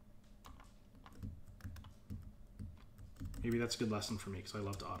 Maybe that's a good lesson for me, because I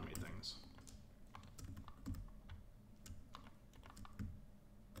love to automate things.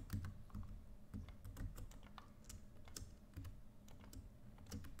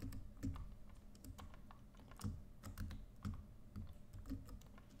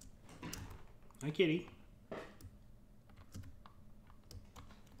 Hi, kitty.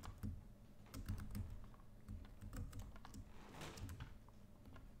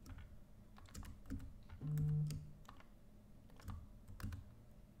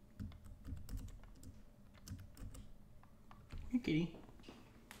 Hey, kitty.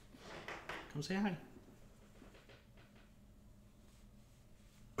 Come say hi.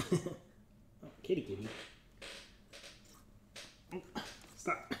 Oh, kitty, kitty. Oh,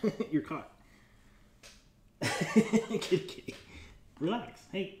 stop. You're caught. Kitty, kitty. Relax.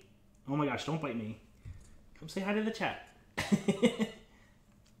 Hey. Oh my gosh, don't bite me. Come say hi to the chat.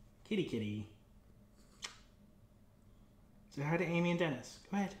 Kitty, kitty. Say hi to Amy and Dennis.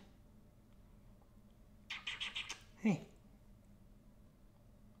 Go ahead. Hey.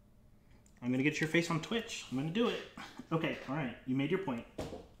 I'm going to get your face on Twitch. I'm going to do it. Okay, alright. You made your point. No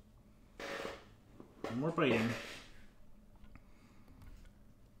more biting.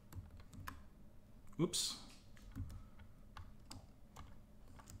 Oops.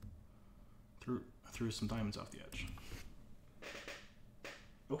 Threw some diamonds off the edge.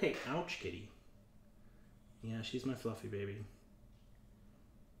 Okay, ouch, kitty. Yeah, she's my fluffy baby.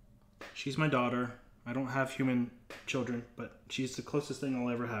 She's my daughter. I don't have human children, but she's the closest thing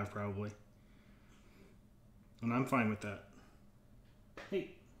I'll ever have, probably. And I'm fine with that.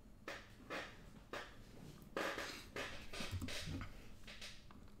 Hey.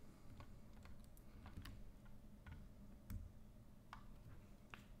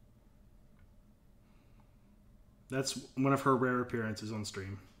 That's one of her rare appearances on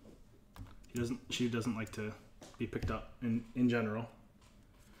stream. She doesn't like to be picked up in general.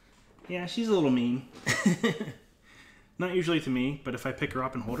 Yeah, she's a little mean. Not usually to me, but if I pick her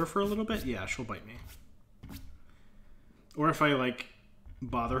up and hold her for a little bit, yeah, she'll bite me. Or if I like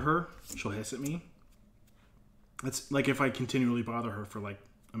bother her, she'll hiss at me. That's like if I continually bother her for like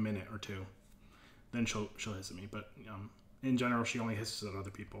a minute or two, then she'll hiss at me. But in general, she only hisses at other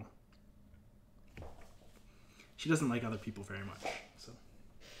people. She doesn't like other people very much, so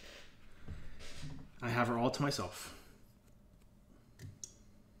I have her all to myself.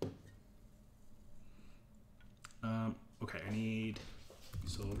 Okay, I need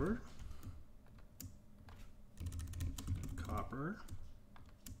silver, copper.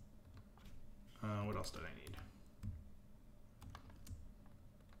 What else did I need?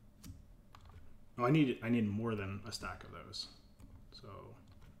 Oh, I need more than a stack of those. So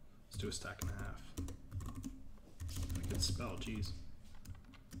let's do a stack and a half. I could spell, geez.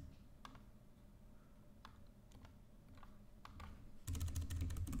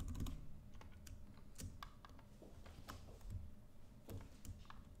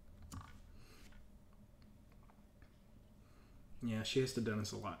 Yeah, she hissed at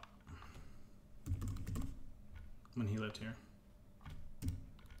Dennis a lot when he lived here.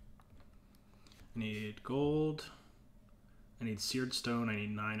 I need gold. I need seared stone. I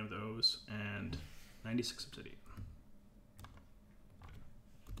need 9 of those and 96 obsidian.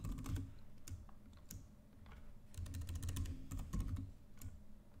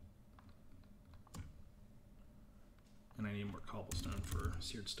 And I need more cobblestone for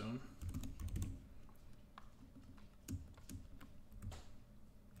seared stone.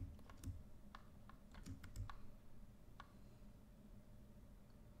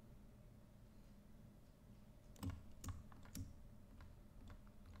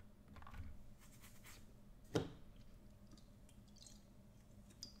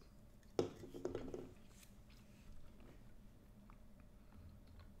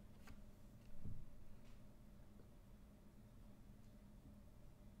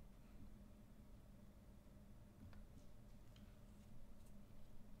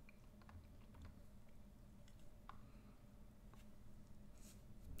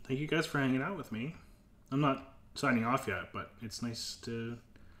 Thank you guys for hanging out with me. I'm not signing off yet, but it's nice to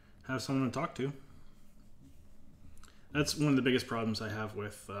have someone to talk to. That's one of the biggest problems I have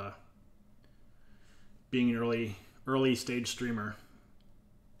with being an early stage streamer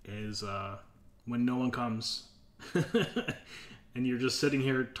is when no one comes and you're just sitting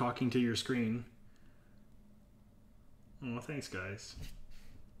here talking to your screen. Oh, thanks, guys.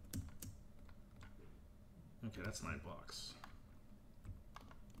 Okay, that's 9 blocks.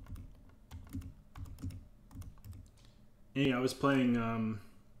 Hey, I was playing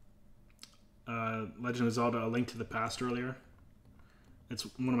Legend of Zelda: A Link to the Past earlier. It's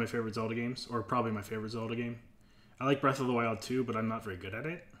one of my favorite Zelda games, or probably my favorite Zelda game. I like Breath of the Wild too, but I'm not very good at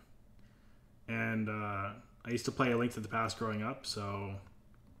it. And I used to play A Link to the Past growing up, so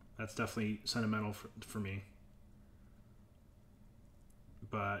that's definitely sentimental for me.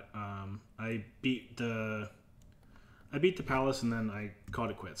 But I beat the palace and then I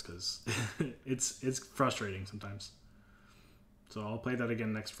called it quits because it's frustrating sometimes. So I'll play that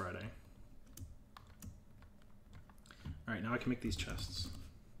again next Friday. Alright, now I can make these chests.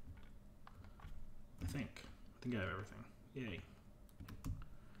 I think I have everything. Yay.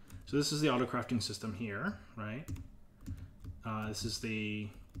 So this is the auto crafting system here, right? This is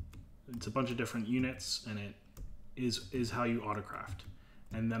it's a bunch of different units, and it is how you auto craft.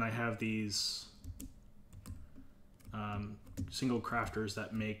 And then I have these single crafters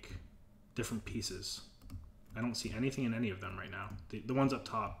that make different pieces. I don't see anything in any of them right now. The ones up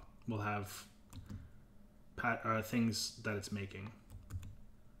top will have things that it's making.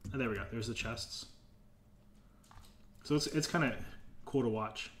 Oh, there we go. There's the chests. So it's kind of cool to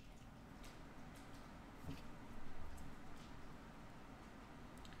watch.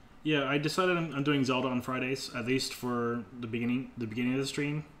 Yeah, I decided I'm doing Zelda on Fridays, at least for the beginning of the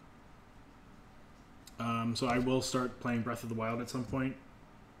stream. So I will start playing Breath of the Wild at some point.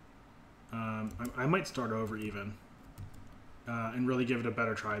 I might start over even and really give it a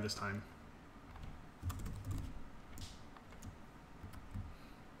better try this time.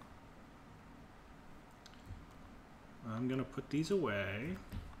 I'm gonna put these away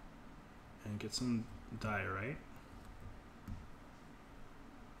and get some diorite.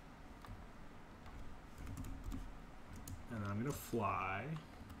 And I'm gonna fly.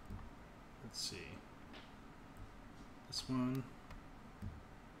 Let's see. This one.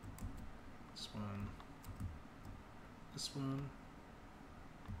 This one. This one.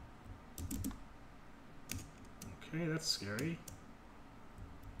 Okay, that's scary.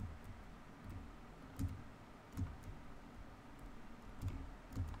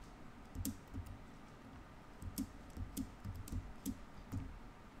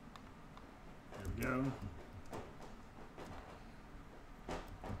 There we go.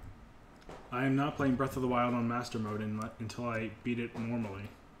 I am not playing Breath of the Wild on Master Mode until I beat it normally.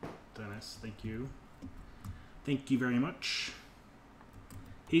 Dennis, thank you. Thank you very much.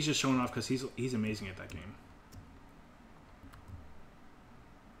 He's just showing off because he's amazing at that game.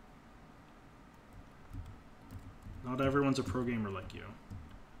 Not everyone's a pro gamer like you.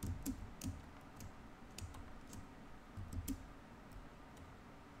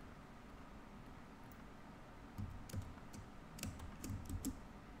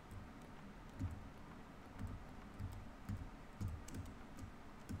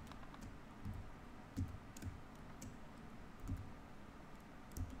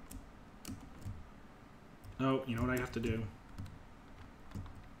 Oh, you know what I have to do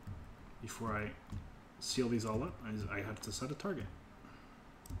before I seal these all up is I have to set a target.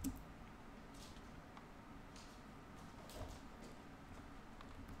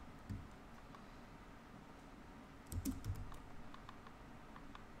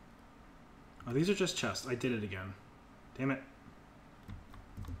 Oh, these are just chests. I did it again. Damn it.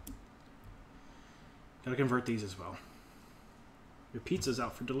 Gotta convert these as well. Your pizza's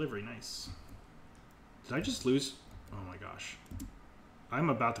out for delivery. Nice. Did I just lose? Oh my gosh. I'm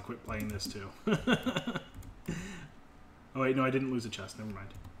about to quit playing this too. Oh wait, no, I didn't lose a chest. Never mind.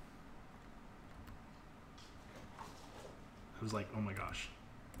 I was like, oh my gosh.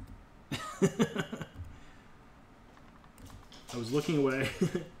 I was looking away.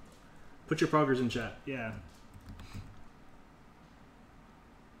 Put your progress in chat. Yeah.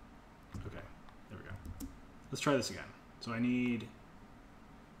 Okay, there we go. Let's try this again. So I need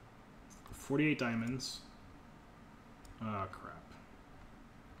 48 diamonds. Oh, crap.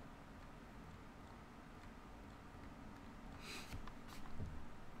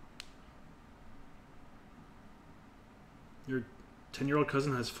 Your 10-year-old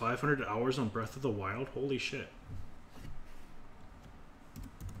cousin has 500 hours on Breath of the Wild? Holy shit.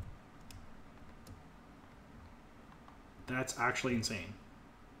 That's actually insane.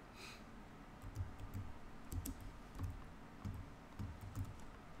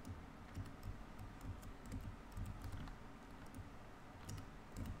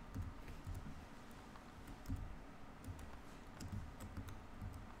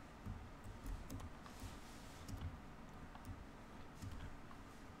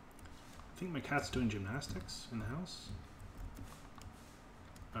 I think my cat's doing gymnastics in the house.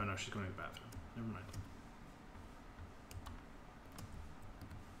 Oh no, she's going to the bathroom. Never mind.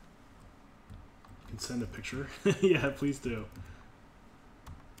 You can send a picture. Yeah, please do.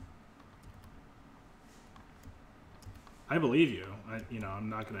 I believe you. I'm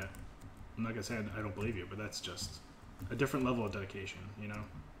not gonna say I don't believe you, but that's just a different level of dedication, you know.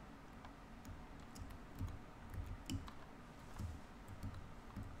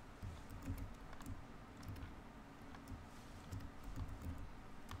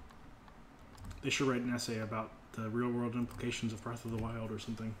 They should write an essay about the real-world implications of Breath of the Wild or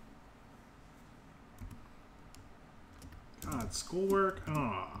something. God, schoolwork?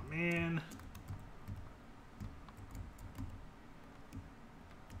 Oh, man.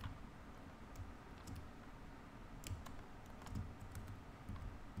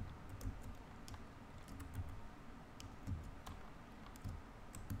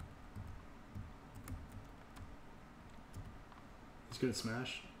 He's good at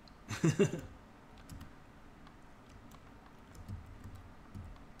Smash.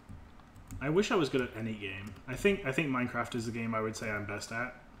 I wish I was good at any game. I think Minecraft is the game I would say I'm best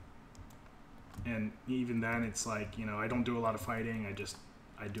at. And even then, it's like, you know, I don't do a lot of fighting.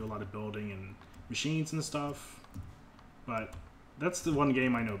 I do a lot of building and machines and stuff. But that's the one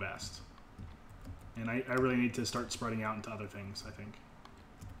game I know best. And I really need to start spreading out into other things, I think.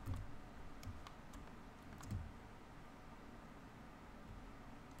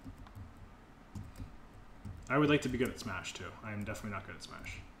 I would like to be good at Smash, too. I am definitely not good at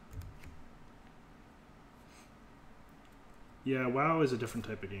Smash. Yeah, WoW is a different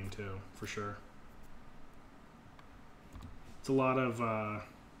type of game, too, for sure. It's a lot of...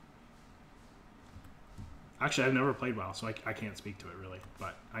 Actually, I've never played WoW, so I can't speak to it, really.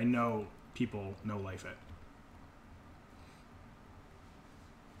 But I know people know life it.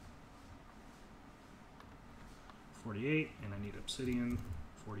 $48, and I need obsidian.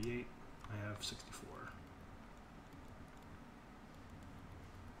 48. I have 64.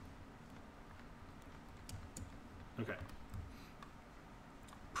 Okay.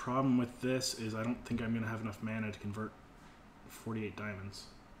 problem with this is I don't think I'm going to have enough mana to convert 48 diamonds.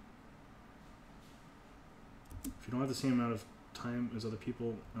 If you don't have the same amount of time as other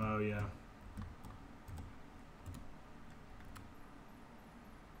people... Oh, yeah.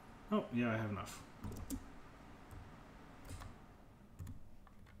 Oh, yeah, I have enough. Cool.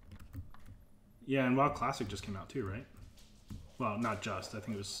 Yeah, and WoW Classic just came out too, right? Well, not just. I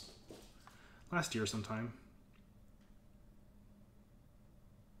think it was last year sometime.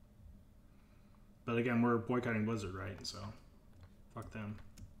 But again, we're boycotting Blizzard, right? So, fuck them.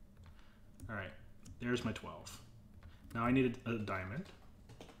 Alright, there's my 12. Now I needed a diamond.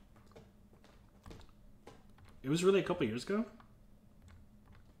 It was really a couple years ago.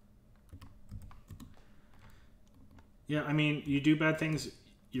 Yeah, I mean, you do bad things,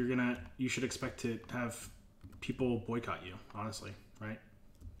 you should expect to have people boycott you, honestly, right?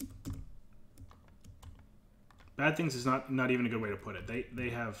 Bad things is not even a good way to put it. They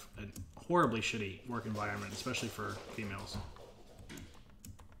have a horribly shitty work environment, especially for females.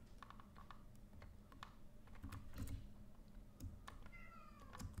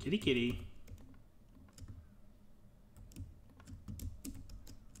 Kitty kitty.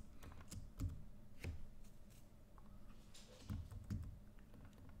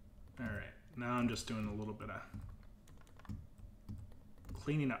 Alright, now I'm just doing a little bit of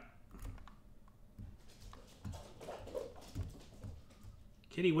cleaning up.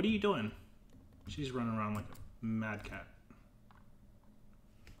 Kitty, what are you doing? She's running around like a mad cat.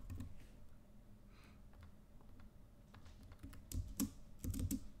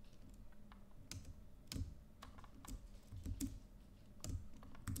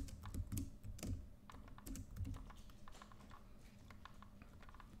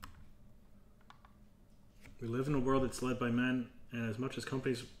 We live in a world that's led by men, and as much as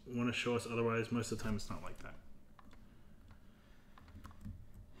companies want to show us otherwise, most of the time it's not like that.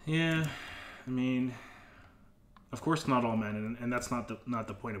 Yeah, I mean, of course not all men, and that's not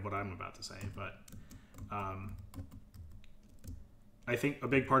the point of what I'm about to say, but I think a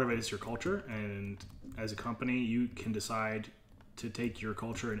big part of it is your culture, and as a company, you can decide to take your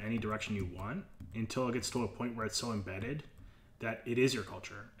culture in any direction you want until it gets to a point where it's so embedded that it is your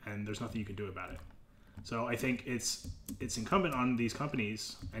culture, and there's nothing you can do about it. So I think it's incumbent on these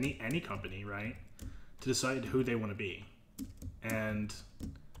companies, any company, right, to decide who they want to be. And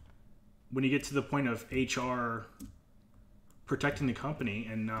when you get to the point of HR protecting the company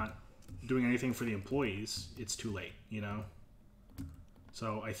and not doing anything for the employees, it's too late, you know?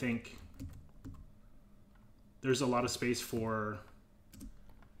 So I think there's a lot of space for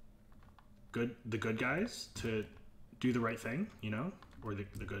the good guys to do the right thing, you know? Or the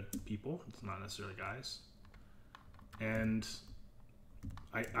good people. It's not necessarily guys. And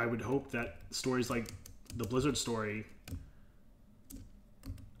I would hope that stories like the Blizzard story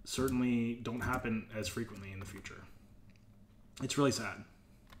certainly don't happen as frequently in the future. It's really sad.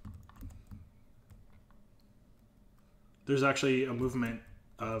 There's actually a movement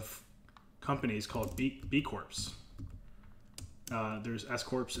of companies called B Corps. There's S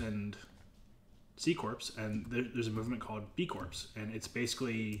Corps and C Corps, and there's a movement called B Corps, and it's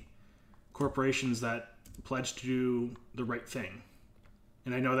basically corporations that pledge to do the right thing.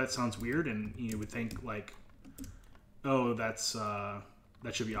 And I know that sounds weird, and you would think like, oh, that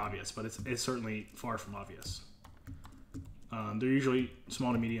should be obvious, but it's certainly far from obvious. They're usually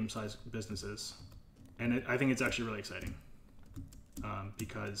small to medium-sized businesses, and I think it's actually really exciting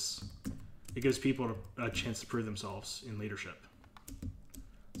because it gives people a chance to prove themselves in leadership.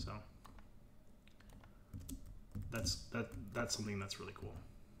 So that's something that's really cool.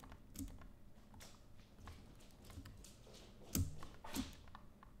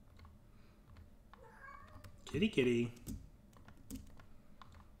 Kitty kitty.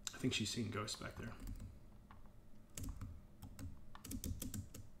 I think she's seeing ghosts back there.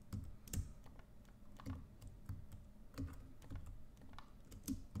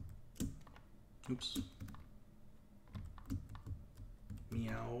 Oops.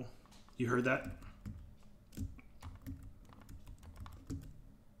 Meow. You heard that?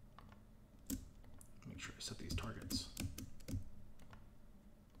 Make sure I set these targets.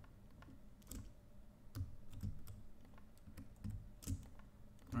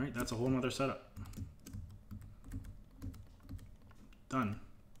 All right, that's a whole nother setup. Done.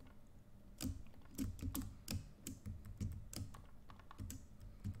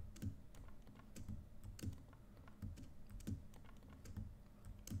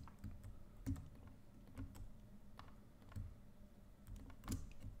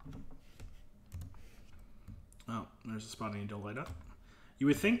 Oh, there's a spot I need to light up. You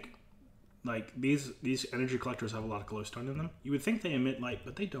would think Like these energy collectors have a lot of glowstone in them. You would think they emit light,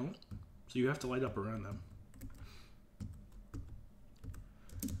 but they don't. So you have to light up around them.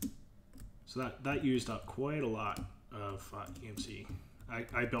 So that used up quite a lot of EMC.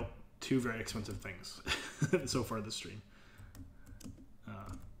 I built 2 very expensive things so far this stream.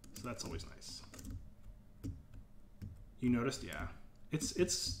 So that's always nice. You noticed? Yeah.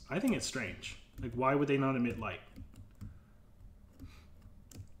 It's I think it's strange. Like, why would they not emit light?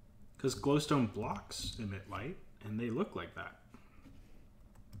 Because glowstone blocks emit light, and they look like that.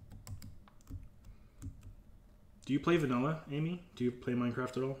 Do you play vanilla, Amy? Do you play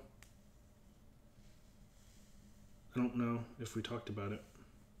Minecraft at all? I don't know if we talked about it.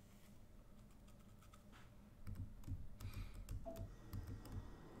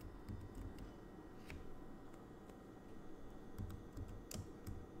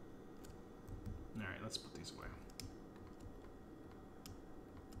 Alright, let's put these away.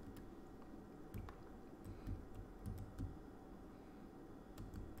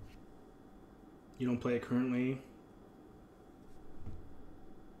 You don't play it currently?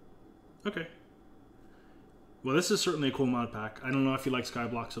 Okay. Well, this is certainly a cool mod pack. I don't know if you like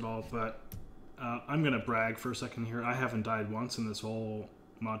Skyblocks at all, but I'm going to brag for a second here. I haven't died once in this whole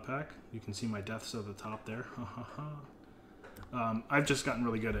mod pack. You can see my deaths at the top there. I've just gotten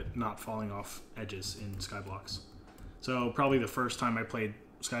really good at not falling off edges in Skyblocks. So probably the first time I played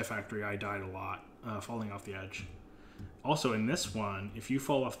Sky Factory, I died a lot falling off the edge. Also in this one, if you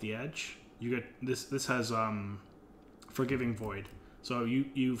fall off the edge, you get this has Forgiving Void. So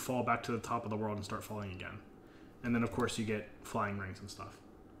you fall back to the top of the world and start falling again. And then of course you get flying rings and stuff.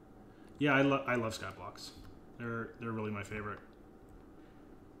 Yeah, I love Skyblocks. They're really my favorite.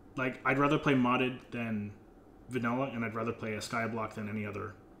 Like, I'd rather play modded than vanilla, and I'd rather play a Skyblock than any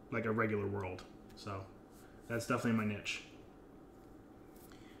other, like a regular world. So that's definitely my niche.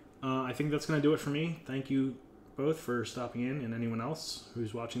 I think that's going to do it for me. Thank you both for stopping in, and anyone else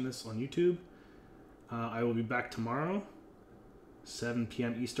who's watching this on YouTube. I will be back tomorrow, 7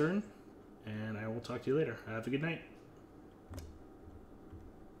 p.m. Eastern, and I will talk to you later. Have a good night.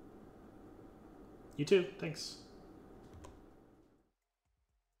 You too. Thanks.